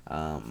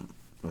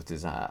with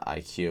his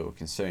IQ,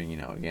 considering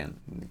again,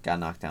 got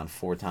knocked down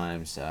 4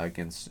 times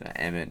against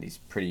Emmett. He's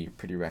pretty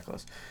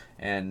reckless,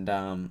 and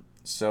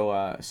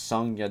so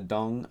Song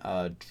Yadong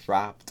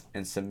dropped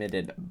and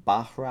submitted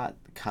Bahrat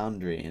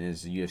Khandri in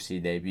his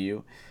UFC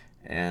debut.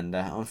 And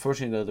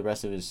unfortunately, though, the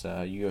rest of his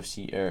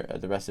the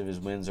rest of his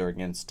wins are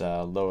against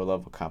lower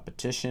level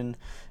competition.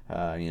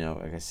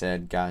 Like I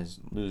said, guys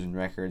losing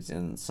records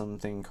in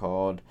something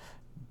called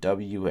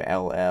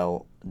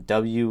WLF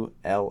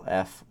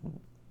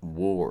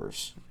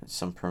Wars,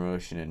 some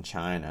promotion in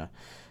China.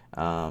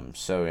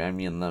 So I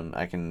mean,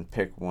 I can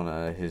pick one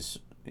of his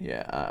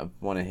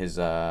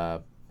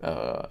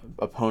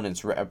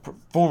opponents,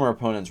 former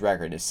opponent's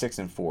record is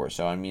 6-4.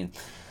 So I mean,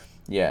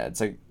 yeah,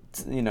 it's like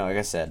like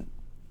I said,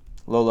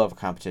 low level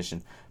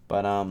competition.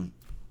 But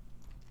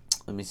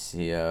let me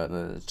see,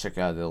 let's check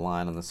out the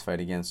line on this fight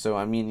again. So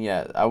I mean,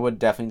 yeah, I would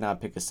definitely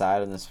not pick a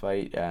side on this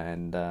fight,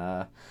 and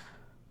we're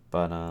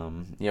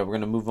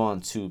gonna move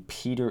on to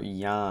Peter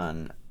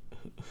Yan,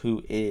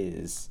 who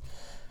is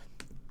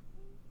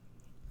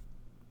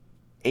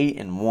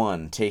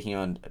 8-1, taking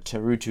on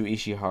Teruto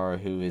Ishihara,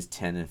 who is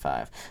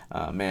 10-5.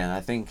 Man,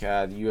 I think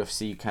the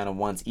UFC kind of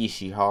wants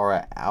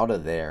Ishihara out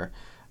of there.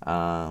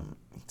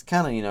 It's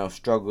kind of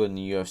struggled in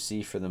the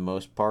UFC for the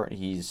most part.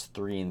 He's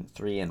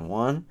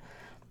 3-1.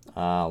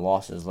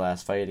 Lost his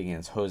last fight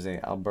against Jose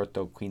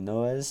Alberto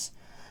Quinones,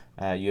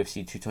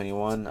 UFC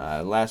 221.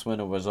 Last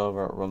winner was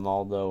over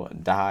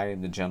Ronaldo Dai,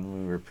 the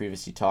gentleman we were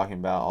previously talking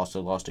about.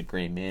 Also lost to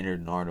Gray Maynard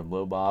and Artem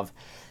Lobov.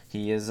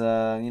 He is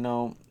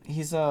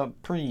he's a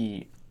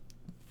pretty,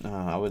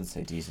 I wouldn't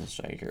say decent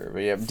striker, but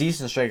yeah,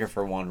 decent striker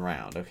for 1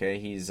 round. Okay,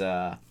 he's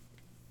got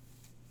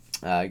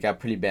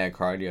pretty bad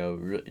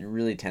cardio.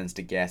 Really tends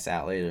to gas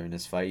out later in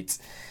his fights.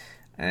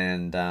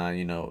 And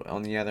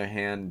on the other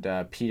hand,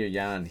 Peter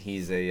Yan,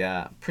 he's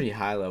a pretty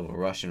high level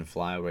Russian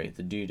flyweight.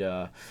 The dude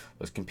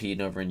was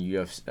competing over in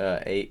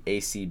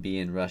ACB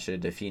in Russia,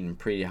 defeating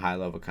pretty high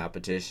level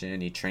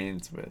competition. He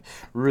trains with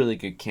really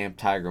good Camp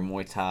Tiger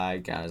Muay Thai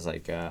guys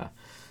like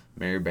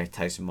Maribek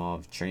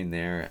Taisumov trained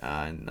there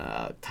in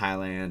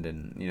Thailand,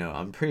 and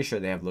I'm pretty sure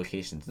they have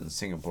locations in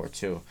Singapore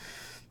too.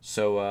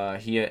 So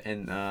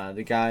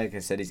the guy, like I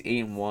said, he's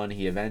 8-1.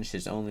 He avenged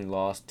his only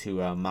loss to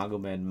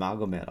Magomed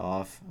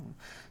Magomedov.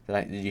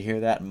 Did you hear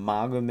that?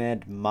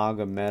 Magomed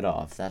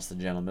Magomedov. That's the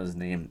gentleman's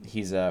name.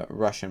 He's a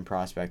Russian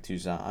prospect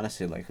who's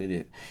honestly likely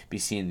to be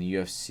seen in the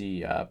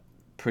UFC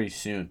pretty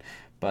soon.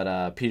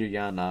 But Peter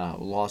Yan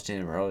lost to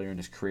him earlier in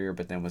his career,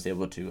 but then was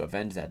able to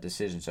avenge that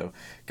decision. So,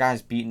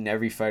 guy's beaten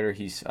every fighter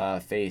he's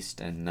faced,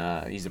 and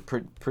he's a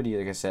pretty,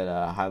 like I said,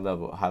 high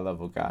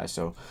level guy.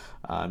 So,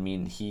 I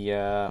mean,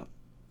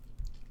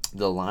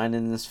 the line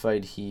in this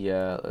fight,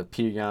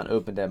 Peter Yan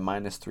opened at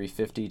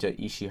 -350 to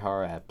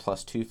Ishihara at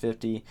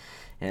 +250,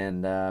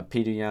 and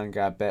Peter Yan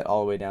got bet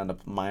all the way down to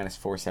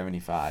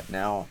 -475.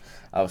 Now,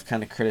 I was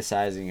kind of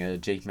criticizing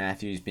Jake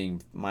Matthews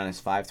being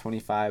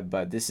 -525,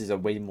 but this is a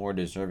way more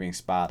deserving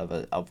spot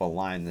of a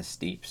line this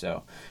steep.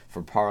 So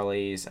for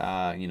parlays,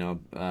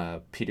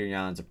 Peter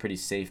Yan's a pretty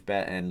safe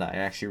bet, and I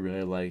actually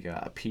really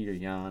like Peter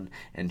Yan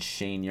and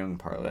Shane Young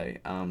parlay.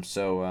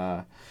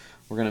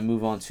 We're going to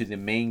move on to the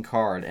main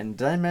card. And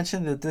did I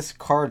mention that this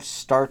card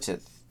starts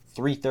at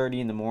 3:30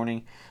 in the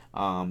morning?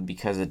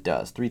 Because it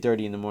does.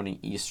 3:30 in the morning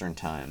Eastern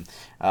time.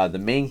 The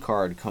main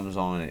card comes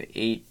on at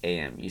 8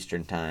 a.m.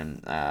 Eastern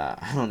time.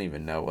 I don't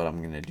even know what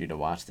I'm going to do to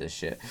watch this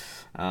shit.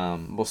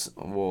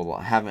 We'll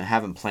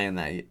haven't planned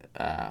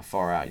that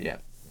far out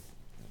yet.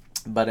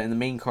 But in the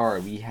main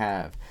card, we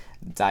have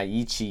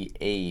Daiichi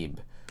Abe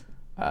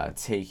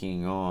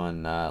taking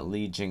on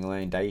Li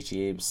Jingliang.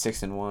 Daiichi Abe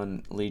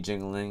 6-1. Li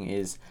Jingliang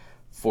is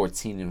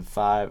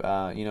 14-5.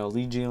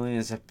 Li Jingliang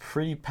is a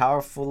pretty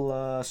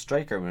powerful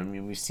striker. I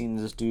mean, we've seen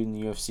this dude in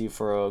the UFC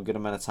for a good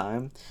amount of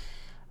time.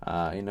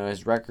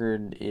 His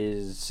record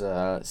is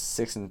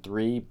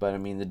 6-3, but I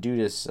mean, the dude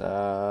is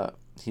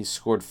he's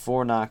scored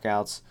 4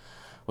 knockouts.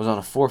 Was on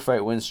a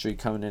 4-fight win streak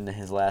coming into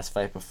his last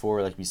fight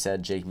before, like we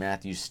said, Jake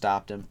Matthews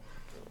stopped him.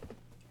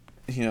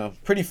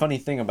 Pretty funny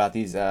thing about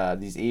these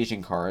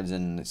Asian cards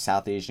and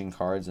South Asian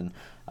cards, and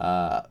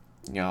a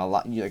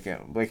lot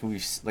like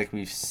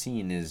we've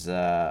seen is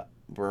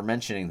we're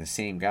mentioning the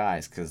same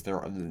guys because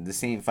they're the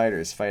same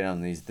fighters fight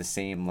on the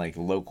same like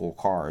local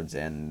cards,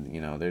 and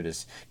they're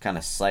just kind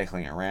of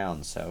cycling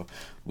around. So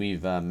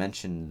we've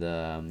mentioned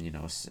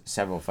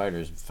several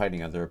fighters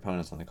fighting other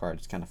opponents on the card.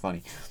 It's kind of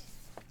funny.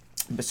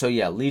 But so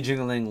yeah, Li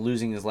Jingliang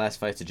losing his last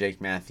fight to Jake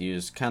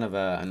Matthews, kind of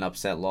an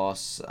upset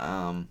loss.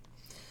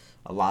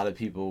 A lot of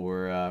people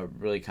were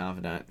really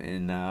confident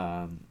in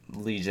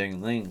Li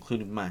Jingliang,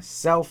 including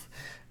myself,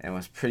 and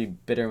was pretty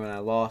bitter when I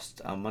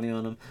lost money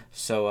on him.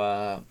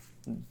 So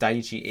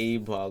Daiichi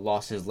Abe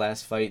lost his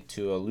last fight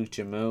to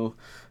Lucha Mo.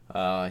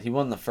 He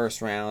won the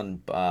first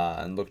round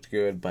and looked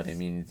good, but I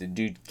mean, the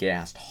dude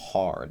gassed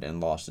hard and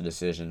lost the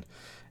decision.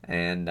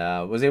 And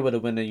was able to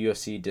win a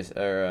UFC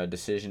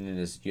decision in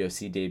his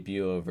UFC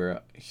debut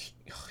over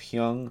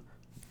Hyung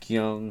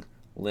Gyung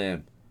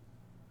Lim.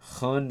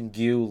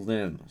 Hun-Gyu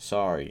Lim.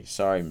 Sorry,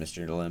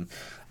 Mr. Lim.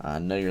 I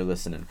know you're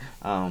listening.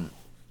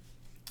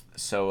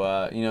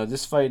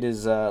 This fight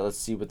is, let's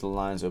see what the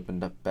lines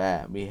opened up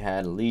at. We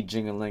had Li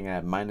Jingliang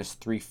at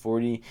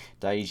 -340,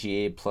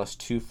 Daiichi Abe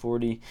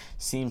 +240.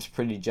 Seems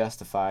pretty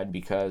justified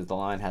because the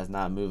line has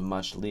not moved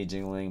much. Li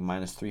Jingliang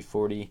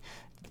 -340.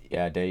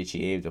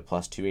 Daiichi Abe to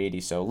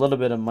 +280, so a little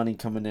bit of money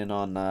coming in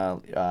on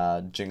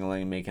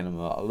Jingliang, making him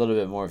a little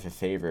bit more of a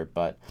favorite,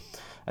 but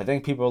I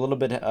think people are a little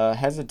bit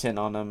hesitant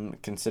on him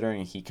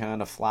considering he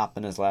kind of flopped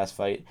in his last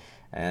fight,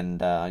 and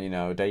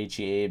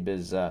Daiichi Abe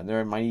is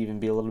there might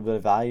even be a little bit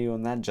of value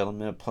on that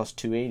gentleman at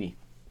 +280.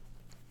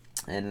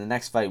 And in the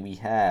next fight we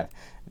have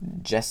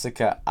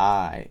Jessica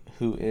Eye,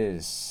 who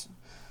is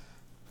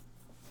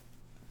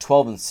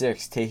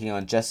 12-6, taking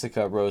on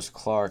Jessica Rose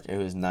Clark,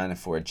 who is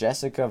 9-4.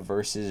 Jessica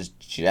versus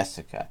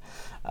Jessica.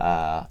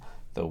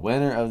 The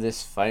winner of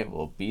this fight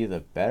will be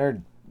the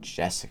better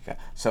Jessica.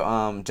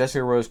 So,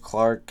 Jessica Rose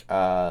Clark,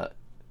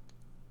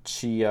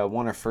 she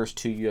won her first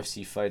 2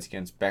 UFC fights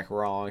against Becca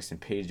Rawlings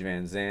and Paige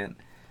Van Zandt.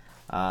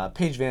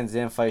 Paige Van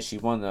Zandt fight, she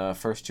won the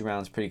first 2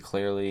 rounds pretty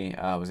clearly.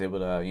 Was able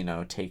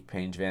to, take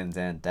Paige Van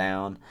Zandt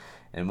down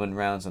and win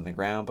rounds on the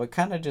ground, but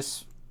kind of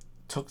just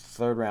took the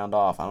 3rd round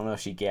off. I don't know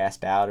if she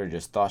gassed out or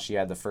just thought she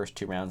had the first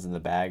 2 rounds in the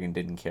bag and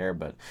didn't care,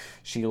 but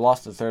she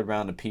lost the 3rd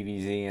round to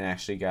PVZ and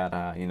actually got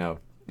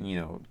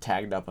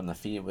tagged up on the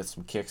feet with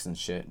some kicks and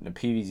shit. And the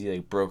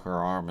PVZ broke her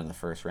arm in the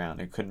 1st round.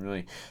 It couldn't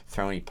really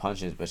throw any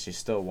punches, but she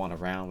still won a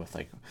round with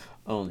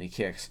only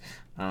kicks.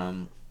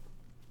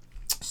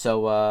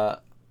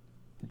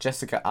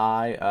 Jessica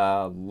Eye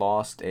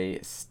lost a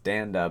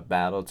stand-up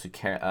battle to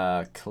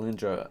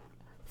Kalindra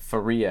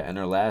Faria in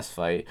her last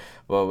fight,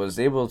 but was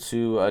able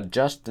to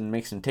adjust and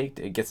get some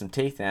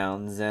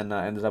takedowns, and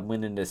ended up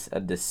winning a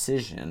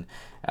decision.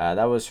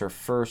 That was her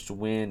first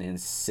win in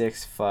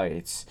 6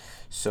 fights.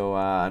 So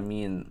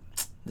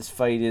this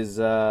fight is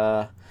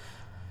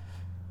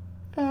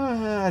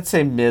I'd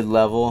say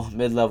mid-level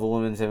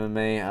women's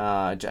MMA.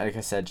 Like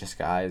I said,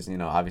 Jessica Eye has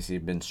obviously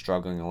been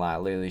struggling a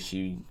lot lately.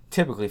 She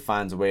typically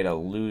finds a way to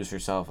lose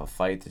herself a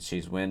fight that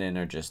she's winning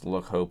or just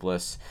look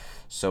hopeless.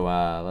 So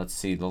let's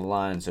see, the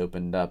lines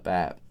opened up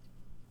at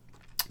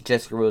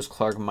Jessica Rose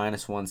Clark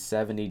minus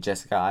 170,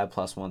 Jessica Eye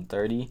plus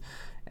 130.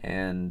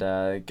 And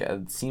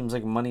it seems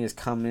like money has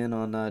come in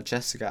on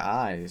Jessica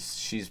Eye.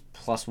 She's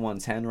plus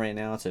 110 right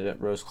now to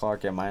Rose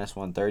Clark at minus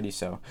 130.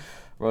 So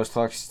Rose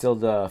Clark's still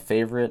the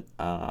favorite.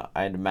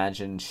 I'd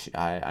imagine.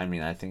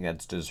 I think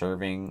that's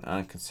deserving,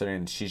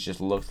 considering she's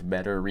just looked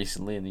better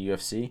recently in the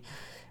UFC.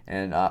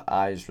 And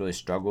Eye's really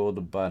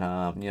struggled, but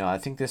I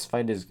think this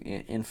fight is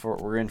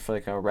we're in for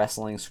like a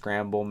wrestling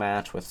scramble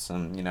match with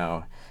some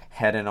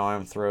head and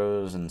arm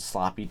throws and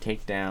sloppy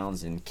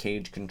takedowns and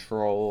cage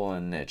control,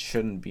 and it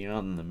shouldn't be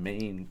on the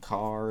main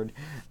card,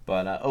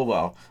 but oh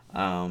well.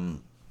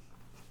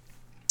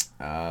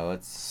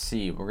 Let's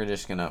see. We're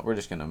just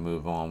gonna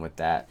move on with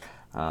that.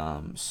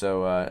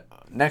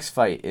 Next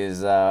fight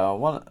is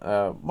one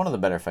of the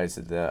better fights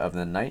of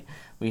the night.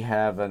 We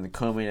have in the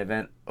co-main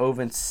event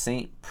Ovince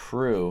St.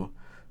 Preux,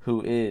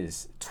 who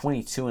is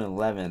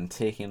 22-11,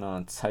 taking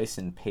on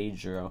Tyson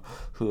Pedro,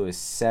 who is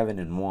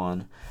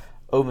 7-1.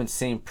 Ovince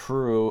St.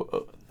 Preux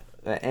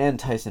and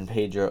Tyson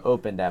Pedro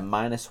opened at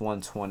minus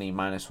 120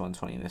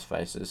 in this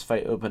fight. So this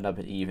fight opened up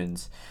at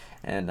evens,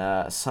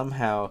 and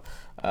somehow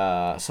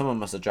someone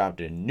must have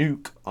dropped a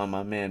nuke on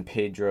my man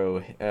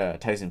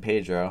Tyson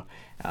Pedro,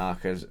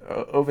 because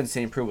Ovince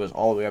St. Preux was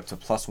all the way up to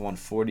plus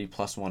 140,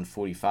 plus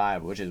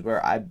 145, which is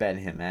where I bet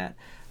him at.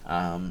 He's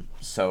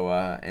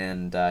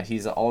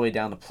all the way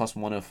down to plus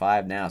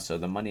 105 now, so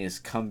the money has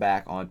come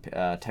back on to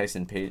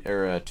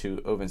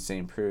Ovince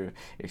St. Preux,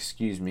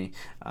 excuse me.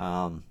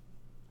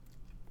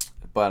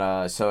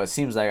 So it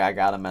seems like I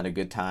got him at a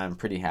good time.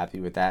 Pretty happy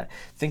with that.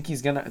 Think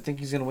he's gonna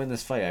win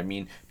this fight. I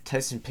mean,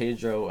 Tyson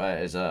Pedro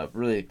is a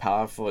really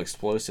powerful,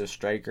 explosive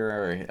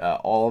striker.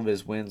 All of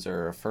his wins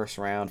are first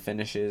round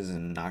finishes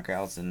and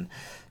knockouts and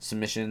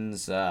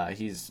submissions. But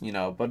he's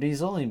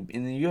only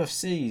in the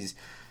UFC.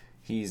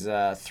 He's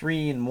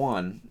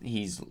 3-1.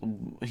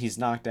 He's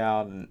knocked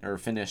out or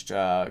finished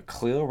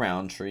Khalil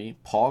Roundtree,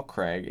 Paul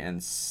Craig, and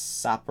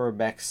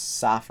Saperbek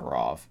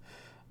Safarov.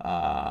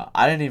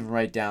 I didn't even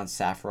write down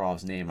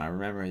Safarov's name. I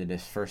remember that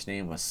his first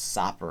name was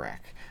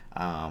Saparek.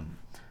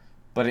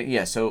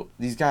 So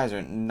these guys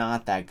are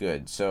not that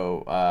good.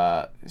 So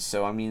I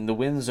mean, the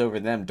wins over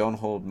them don't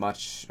hold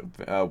much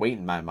weight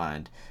in my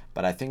mind.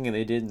 But I think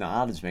they did in the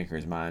odds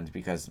makers' mind,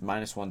 because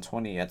minus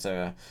 120, that's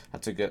a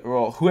good.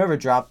 Well, whoever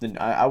dropped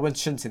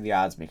shouldn't say the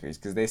odds makers,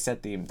 because they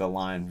set the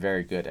line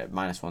very good at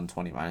minus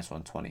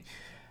 120.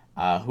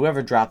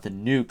 Whoever dropped the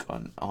nuke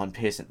on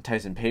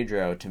Tyson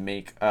Pedro to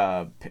make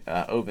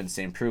Ovince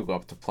St. Preux go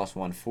up to plus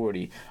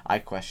 140, I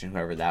question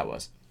whoever that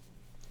was.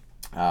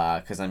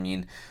 Because I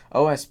mean,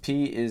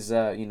 OSP is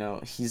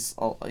he's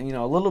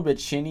a little bit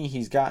chinny.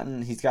 He's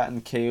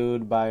gotten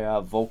KO'd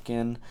by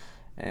Vulcan,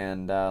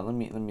 and let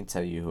me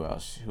tell you who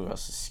else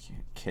is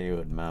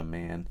KO'd, my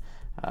man.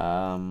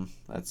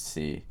 Let's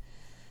see.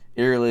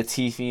 Ilir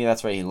Latifi,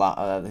 that's right.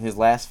 His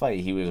last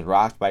fight, he was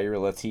rocked by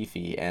Ilir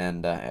Latifi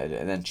and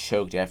then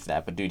choked after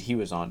that. But dude, he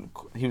was on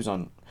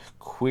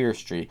Queer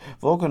Street.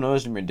 Volkan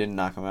Ozdemir didn't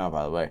knock him out,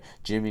 by the way.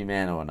 Jimmy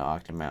Manuwa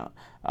knocked him out.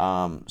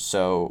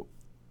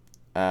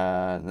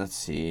 Let's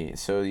see.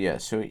 So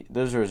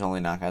those are his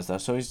only knockouts though.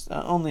 So he's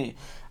only,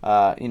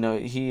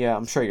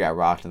 I'm sure he got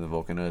rocked in the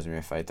Volkan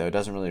Ozdemir fight though. It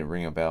doesn't really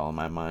ring a bell in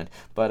my mind.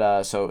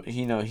 But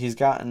he's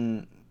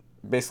gotten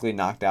basically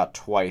knocked out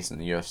twice in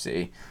the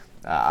UFC.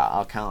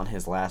 I'll count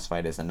his last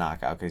fight as a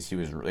knockout, because he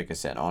was, like I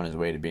said, on his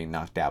way to being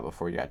knocked out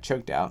before he got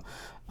choked out.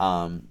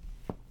 I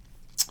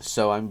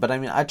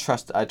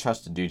trust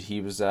the dude.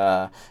 He was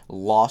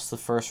lost the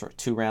first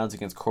 2 rounds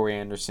against Corey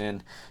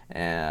Anderson,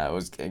 and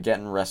was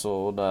getting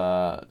wrestled,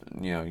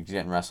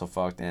 getting wrestle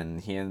fucked,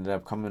 and he ended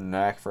up coming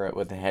back for it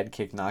with a head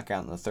kick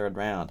knockout in the 3rd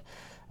round.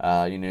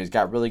 He's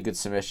got really good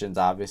submissions.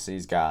 Obviously,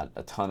 he's got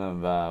a ton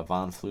of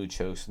Von Flue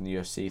chokes in the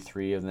UFC,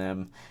 3 of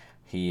them.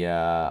 He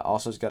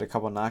also has got a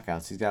couple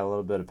knockouts. He's got a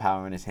little bit of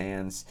power in his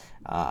hands.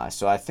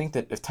 So I think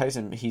that if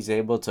he's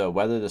able to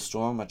weather the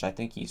storm, which I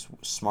think he's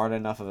smart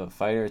enough of a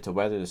fighter to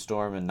weather the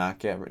storm and not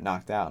get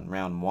knocked out in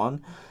round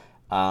 1,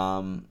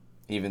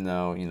 even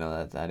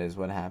though, that is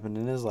what happened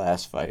in his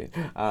last fight.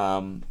 Like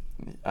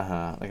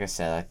I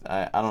said,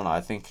 I don't know.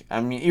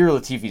 Ilir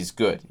Latifi's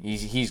good.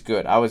 He's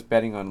good. I was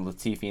betting on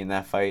Latifi in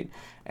that fight,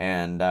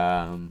 and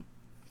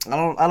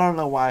I don't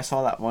know why I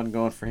saw that one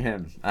going for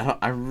him.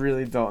 I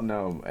really don't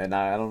know, and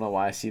I don't know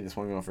why I see this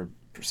one going for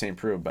St.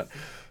 Preux, but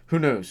who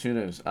knows?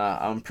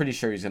 I'm pretty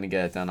sure he's gonna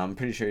get it done. I'm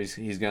pretty sure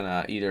he's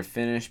gonna either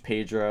finish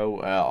Pedro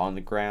on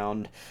the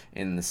ground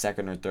in the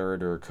 2nd or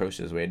 3rd, or coast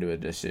his way to a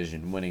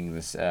decision, winning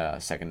this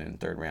 2nd and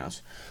 3rd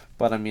rounds.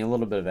 But I mean, a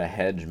little bit of a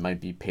hedge might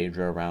be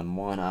Pedro round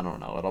 1. I don't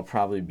know. It'll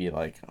probably be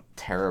like a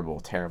terrible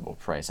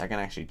price. I can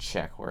actually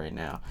check right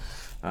now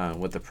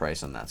what the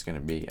price on that's gonna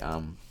be.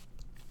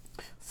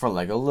 For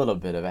like a little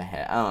bit of a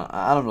hedge.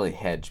 I don't really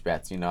hedge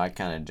bets, I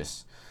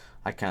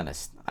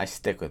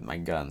stick with my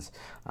guns.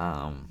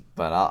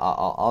 But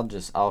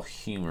I'll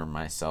humor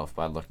myself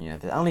by looking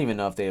at it. I don't even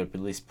know if they have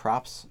released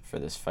props for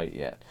this fight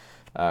yet,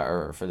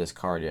 or for this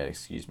card yet,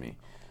 excuse me.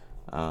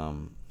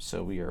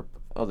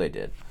 They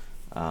did.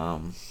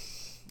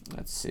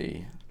 Let's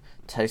see.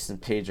 Tyson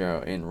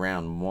Pedro in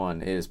round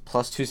 1 is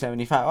plus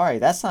 275. All right,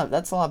 that's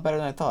a lot better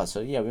than I thought. So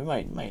yeah, we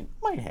might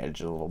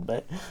hedge a little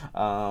bit.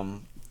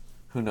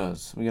 Who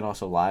knows? We can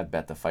also live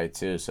bet the fight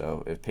too.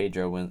 So if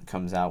Pedro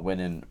comes out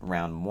winning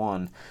round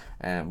 1,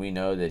 and we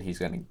know that he's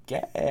gonna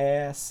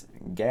gas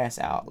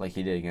out like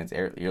he did against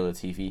Ilir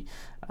Latifi,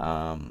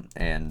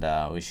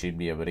 and we should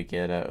be able to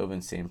get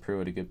Ovince St.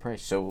 Preux at a good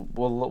price. So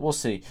we'll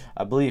see.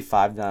 I believe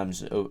 5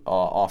 Dimes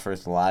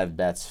offers live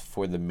bets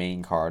for the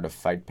main card of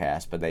Fight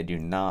Pass, but they do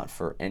not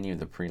for any of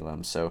the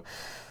prelims. So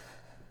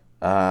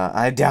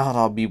I doubt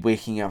I'll be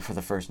waking up for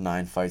the first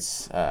 9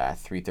 fights at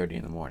 3:30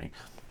 in the morning.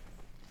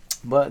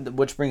 But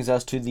which brings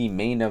us to the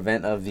main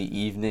event of the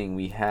evening.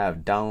 We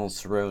have Donald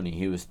Cerrone,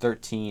 who was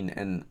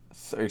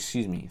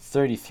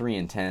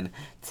 33-10,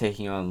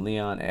 taking on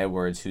Leon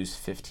Edwards, who's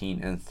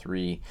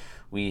 15-3.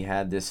 We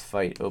had this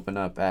fight open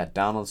up at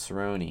Donald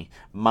Cerrone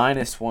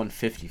minus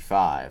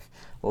 155,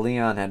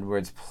 Leon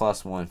Edwards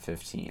plus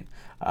 115.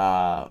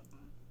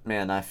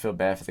 Man, I feel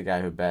bad for the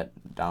guy who bet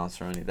Donald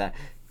Cerrone. That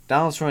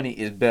Donald Cerrone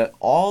is bet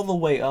all the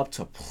way up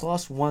to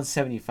plus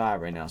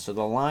 175 right now. So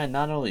the line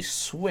not only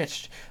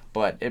switched,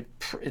 but it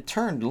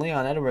turned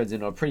Leon Edwards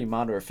into a pretty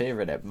moderate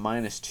favorite at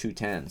minus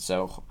 210.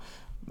 So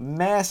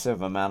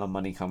massive amount of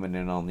money coming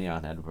in on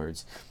Leon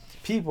Edwards.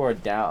 People are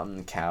doubting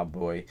the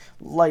Cowboy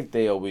like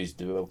they always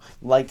do,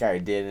 like I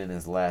did in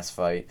his last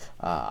fight.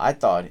 I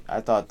thought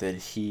that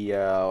he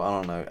I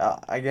don't know.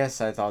 I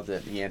guess I thought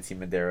that Yancy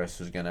Medeiros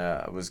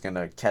was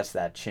gonna catch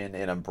that chin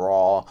in a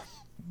brawl,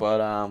 but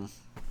I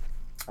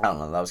don't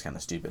know. That was kind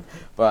of stupid.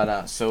 But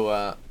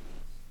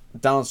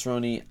Donald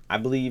Cerrone, I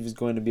believe, is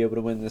going to be able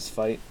to win this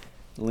fight.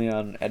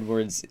 Leon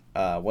Edwards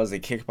was a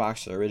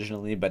kickboxer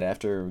originally, but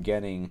after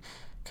getting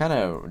kind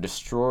of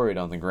destroyed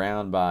on the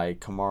ground by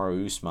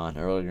Kamaru Usman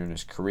earlier in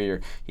his career,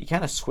 he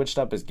kind of switched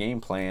up his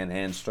game plan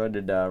and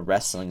started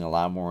wrestling a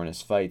lot more in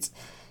his fights.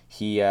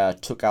 He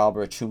took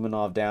Albert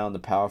Chumanov down, the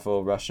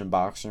powerful Russian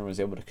boxer, and was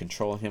able to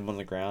control him on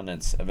the ground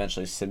and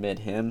eventually submit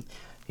him.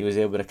 He was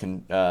able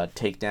to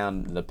take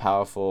down the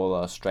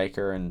powerful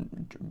striker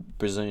and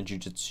Brazilian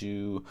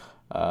Jiu-Jitsu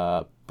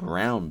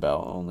brown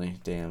belt only.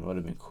 Damn, it would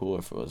have been cooler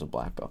if it was a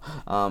black belt.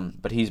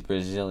 But he's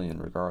Brazilian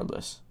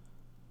regardless.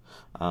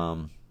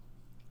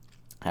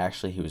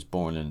 Actually, he was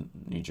born in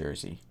New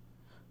Jersey.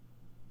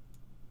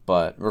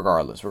 But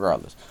regardless.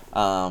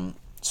 Leon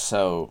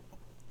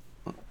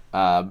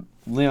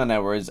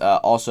Edwards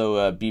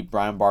also beat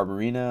Brian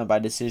Barberena by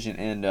decision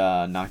and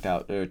knocked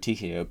out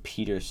TKO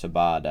Peter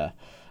Sabata.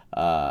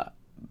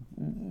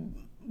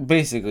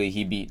 Basically,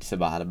 he beat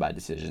Sabata by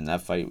decision.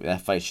 That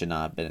fight should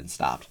not have been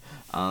stopped.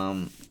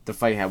 The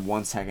fight had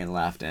 1 second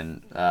left,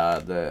 and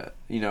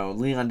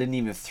Leon didn't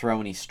even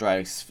throw any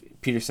strikes.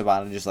 Peter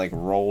Sabata just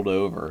rolled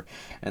over,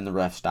 and the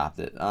ref stopped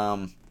it.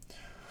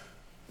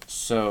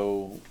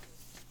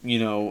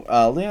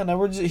 Leon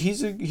Edwards,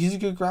 he's a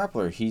good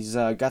grappler. He's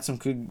got some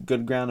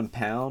good ground and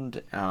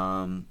pound.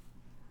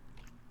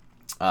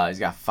 He's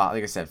got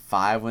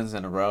 5 wins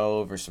in a row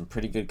over some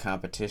pretty good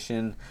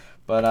competition.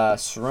 But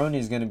Cerrone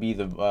is going to be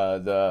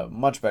the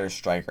much better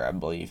striker, I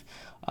believe.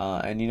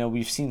 And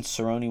we've seen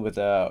Cerrone with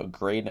some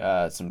great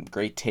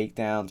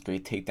takedowns,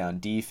 great takedown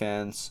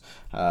defense.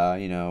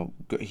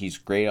 He's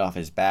great off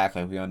his back.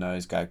 Like we all know,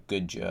 he's got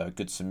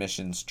good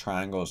submissions,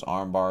 triangles,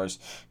 arm bars.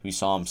 We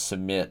saw him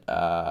submit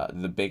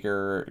the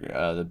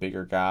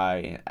bigger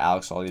guy,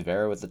 Alex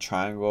Oliveira, with the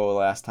triangle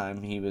last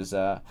time he was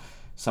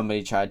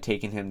somebody tried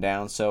taking him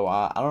down. So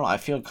I don't know. I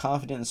feel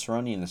confident in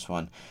Cerrone in this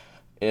one.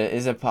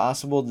 Is it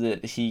possible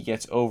that he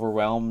gets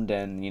overwhelmed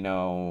and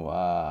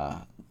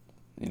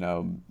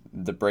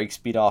the brakes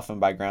beat off him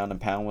by ground and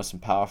pound with some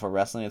powerful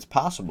wrestling? It's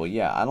possible,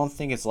 yeah. I don't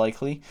think it's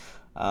likely.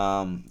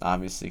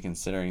 Obviously,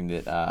 considering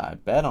that I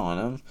bet on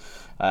him.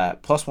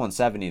 Plus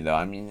 170, though.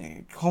 I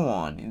mean, come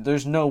on.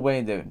 There's no way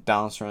that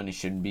Donald Cerrone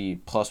should be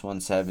plus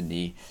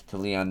 170 to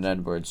Leon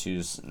Edwards,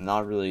 who's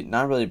not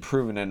really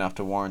proven enough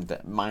to warrant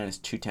that minus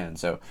 210.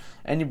 So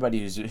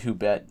anybody who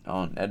bet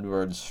on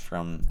Edwards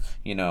from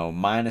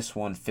minus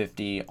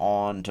 150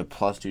 on to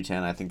plus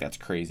 210, I think that's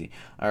crazy.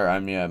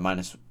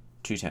 Minus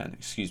 210.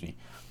 Excuse me.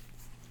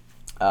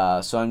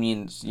 So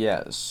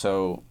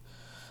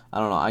I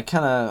don't know.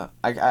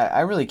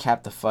 I really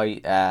capped the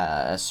fight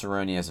as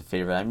Cerrone as a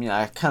favorite. I mean,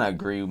 I kind of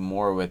agree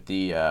more with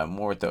the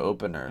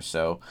opener.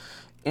 So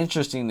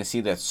interesting to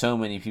see that so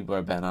many people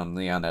are betting on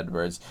Leon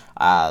Edwards.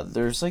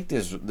 There's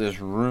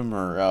this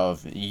rumor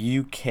of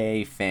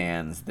UK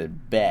fans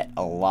that bet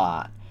a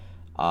lot.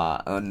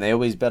 And they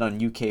always bet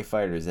on UK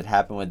fighters. It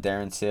happened with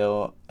Darren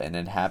Till, and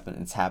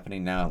it's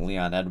happening now with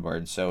Leon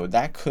Edwards. So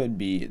that could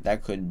be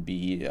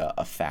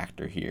a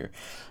factor here.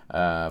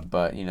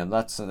 But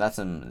that's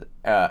some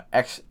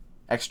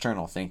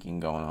external thinking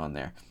going on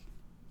there.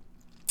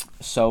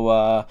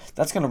 So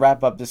that's gonna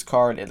wrap up this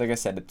card. Like I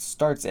said, it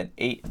starts at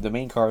 8. The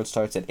main card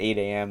starts at 8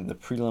 a.m. The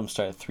prelims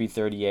start at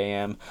 3:30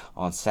 a.m.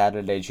 on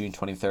Saturday, June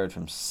 23rd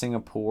from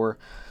Singapore.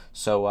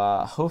 So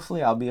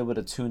hopefully I'll be able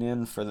to tune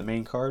in for the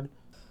main card.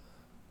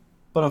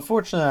 But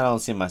unfortunately, I don't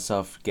see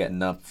myself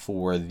getting up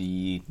for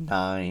the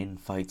 9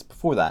 fights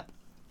before that.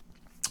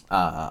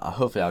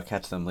 Hopefully I'll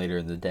catch them later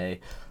in the day.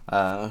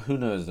 Who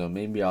knows though?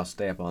 Maybe I'll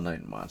stay up all night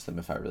and watch them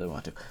if I really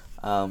want to.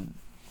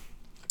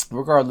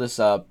 Regardless,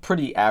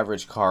 pretty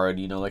average card.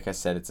 Like I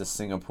said, it's a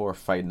Singapore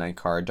Fight Night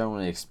card. Don't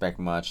really expect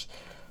much.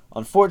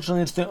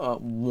 Unfortunately, it's the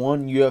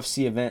one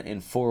UFC event in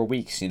 4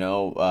 weeks.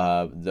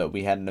 That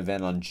we had an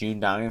event on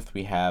June 9th.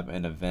 We have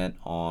an event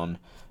on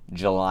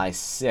July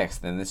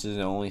 6th, and this is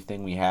the only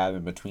thing we have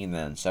in between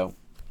then. So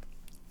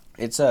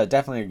it's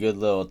definitely a good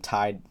little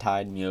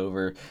tide me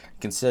over,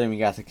 considering we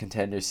got the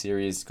Contender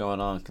Series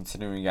going on,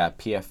 considering we got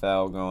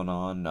PFL going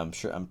on. I'm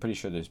pretty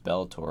sure there's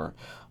Bellator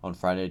on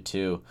Friday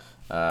too.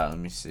 Let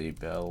me see,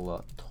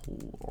 Bellator.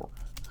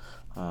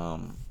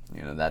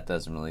 That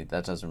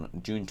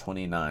doesn't June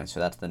 29th, so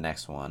that's the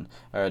next one,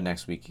 or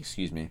next week,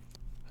 excuse me.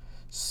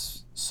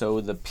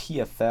 So the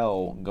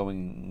PFL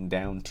going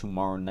down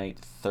tomorrow night,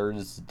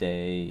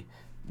 Thursday,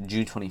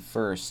 June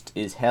 21st,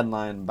 is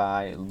headlined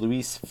by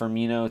Luis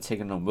Firmino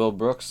taking on Will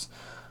Brooks.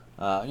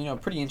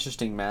 Pretty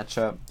interesting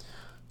matchup.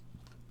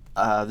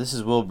 This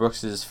is Will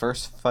Brooks'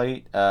 first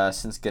fight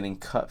since getting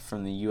cut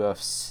from the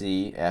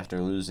UFC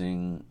after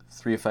losing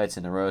 3 fights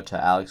in a row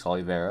to Alex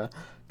Oliveira,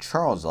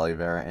 Charles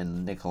Oliveira,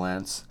 and Nick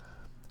Lentz.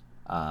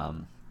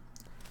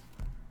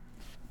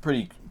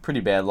 Pretty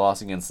bad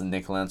loss against the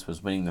Nick Lentz.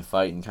 Was winning the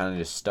fight and kind of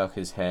just stuck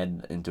his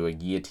head into a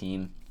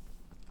guillotine.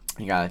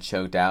 He got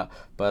choked out.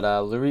 But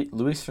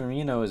Luis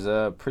Firmino is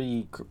a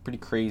pretty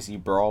crazy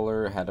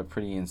brawler. Had a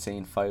pretty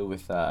insane fight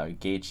with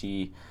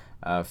Gaethje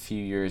a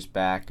few years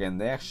back,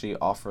 and they actually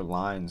offer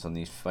lines on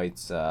these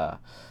fights. Let's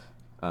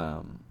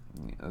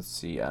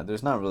see.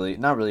 There's not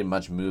really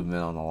much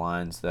movement on the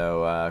lines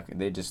though.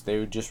 They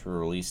were just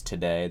released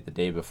today, the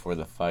day before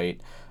the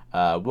fight.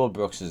 Will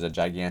Brooks is a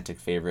gigantic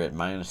favorite,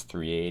 minus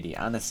 380.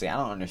 Honestly, I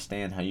don't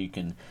understand how you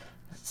can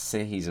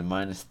say he's a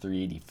minus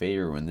 380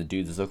 favorite when the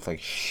dude's looked like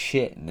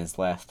shit in his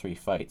last 3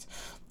 fights.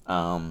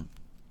 So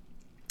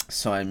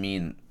I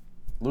mean,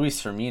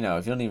 Luis Firmino,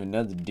 if you don't even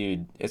know the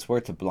dude, it's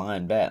worth a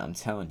blind bet. I'm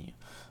telling you,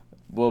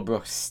 Will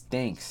Brooks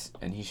stinks,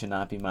 and he should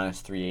not be minus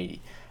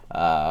 380.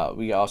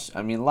 We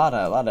also, a lot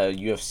of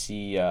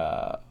UFC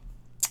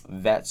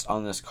vets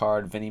on this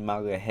card. Vinny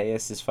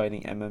Magalhaes is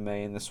fighting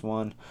MMA in this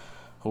one.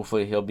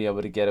 Hopefully he'll be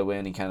able to get a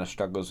win. He kind of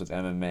struggles with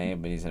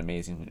MMA, but he's an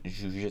amazing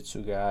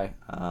jiu-jitsu guy.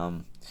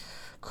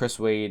 Chris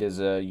Wade is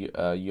a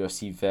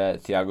UFC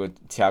vet. Thiago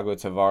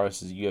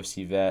Tavares is a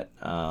UFC vet.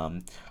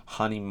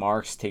 Honey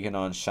Marks taking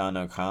on Sean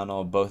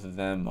O'Connell. Both of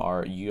them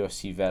are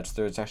UFC vets.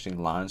 There's actually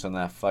lines on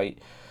that fight.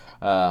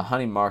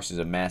 Honey Marks is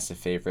a massive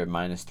favorite,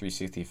 minus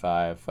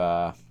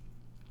 365.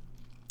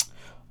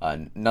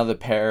 Another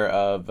pair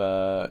of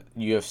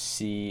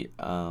UFC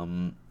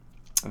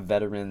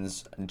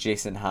veterans,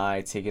 Jason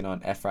High taking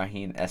on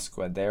Efrain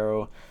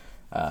Escudero.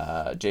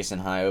 Jason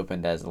High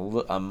opened as a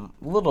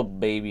little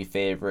baby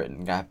favorite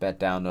and got bet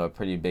down to a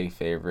pretty big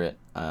favorite.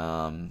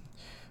 Ramsey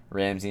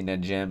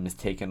Najem is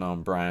taking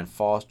on Brian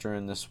Foster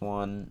in this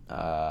one.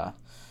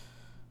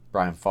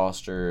 Brian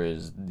Foster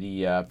is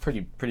the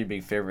pretty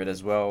big favorite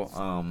as well.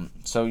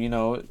 So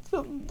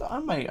I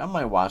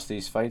might watch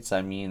these fights.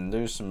 I mean,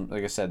 there's some,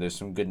 like I said, there's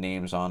some good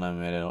names on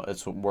them, and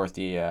it's worth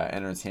the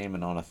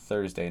entertainment on a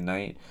Thursday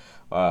night.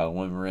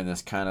 When we're in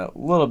this kind of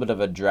little bit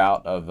of a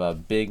drought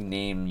of big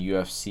name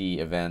UFC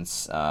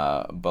events,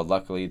 but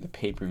luckily the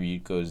pay-per-view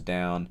goes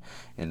down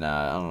in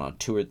a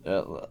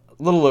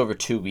little over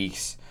 2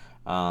 weeks.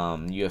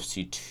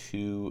 UFC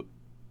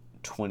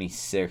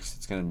 226.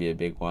 It's going to be a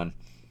big one.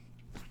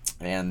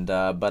 And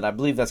but I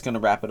believe that's going to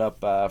wrap it up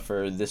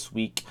for this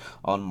week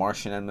on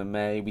Martian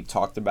MMA. We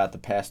talked about the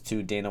past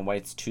 2 Dana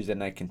White's Tuesday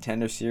Night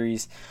Contender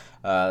Series.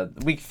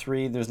 Week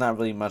 3, there's not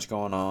really much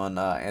going on.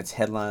 It's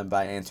headlined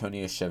by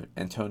Antonia. I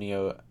don't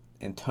even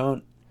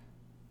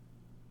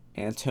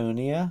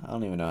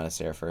know how to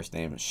say her first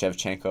name.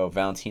 Shevchenko,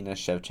 Valentina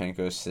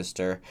Shevchenko's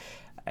sister.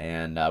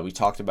 And we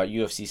talked about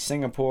UFC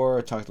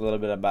Singapore. Talked a little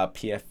bit about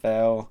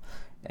PFL.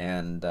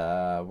 And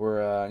we're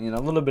a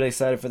little bit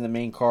excited for the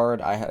main card.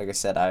 Like I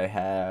said, I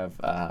have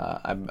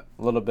I'm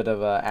a little bit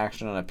of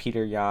action on a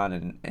Peter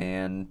Yan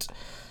and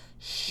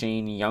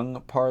Shane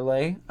Young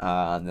parlay,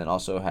 and then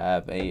also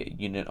have a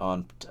unit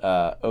on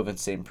Ovince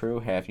St. Preux,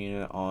 half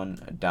unit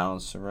on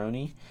Donald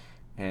Cerrone,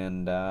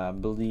 and I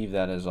believe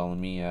that is all.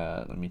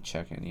 Let me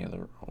check any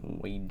other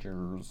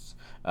wagers.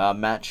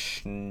 Matt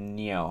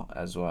Schnell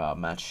as well.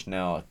 Matt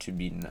Schnell to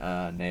beat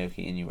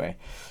Naoki Inoue.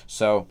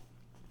 So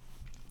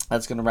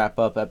that's going to wrap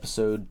up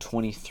episode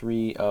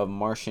 23 of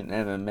Martian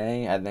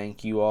MMA. I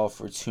thank you all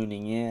for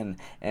tuning in.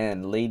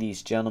 And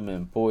ladies,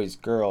 gentlemen, boys,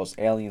 girls,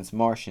 aliens,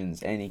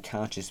 Martians, any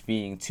conscious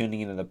being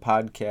tuning into the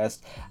podcast,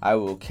 I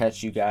will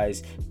catch you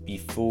guys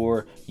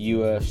before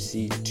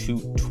UFC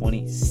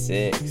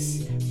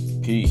 226.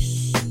 Peace.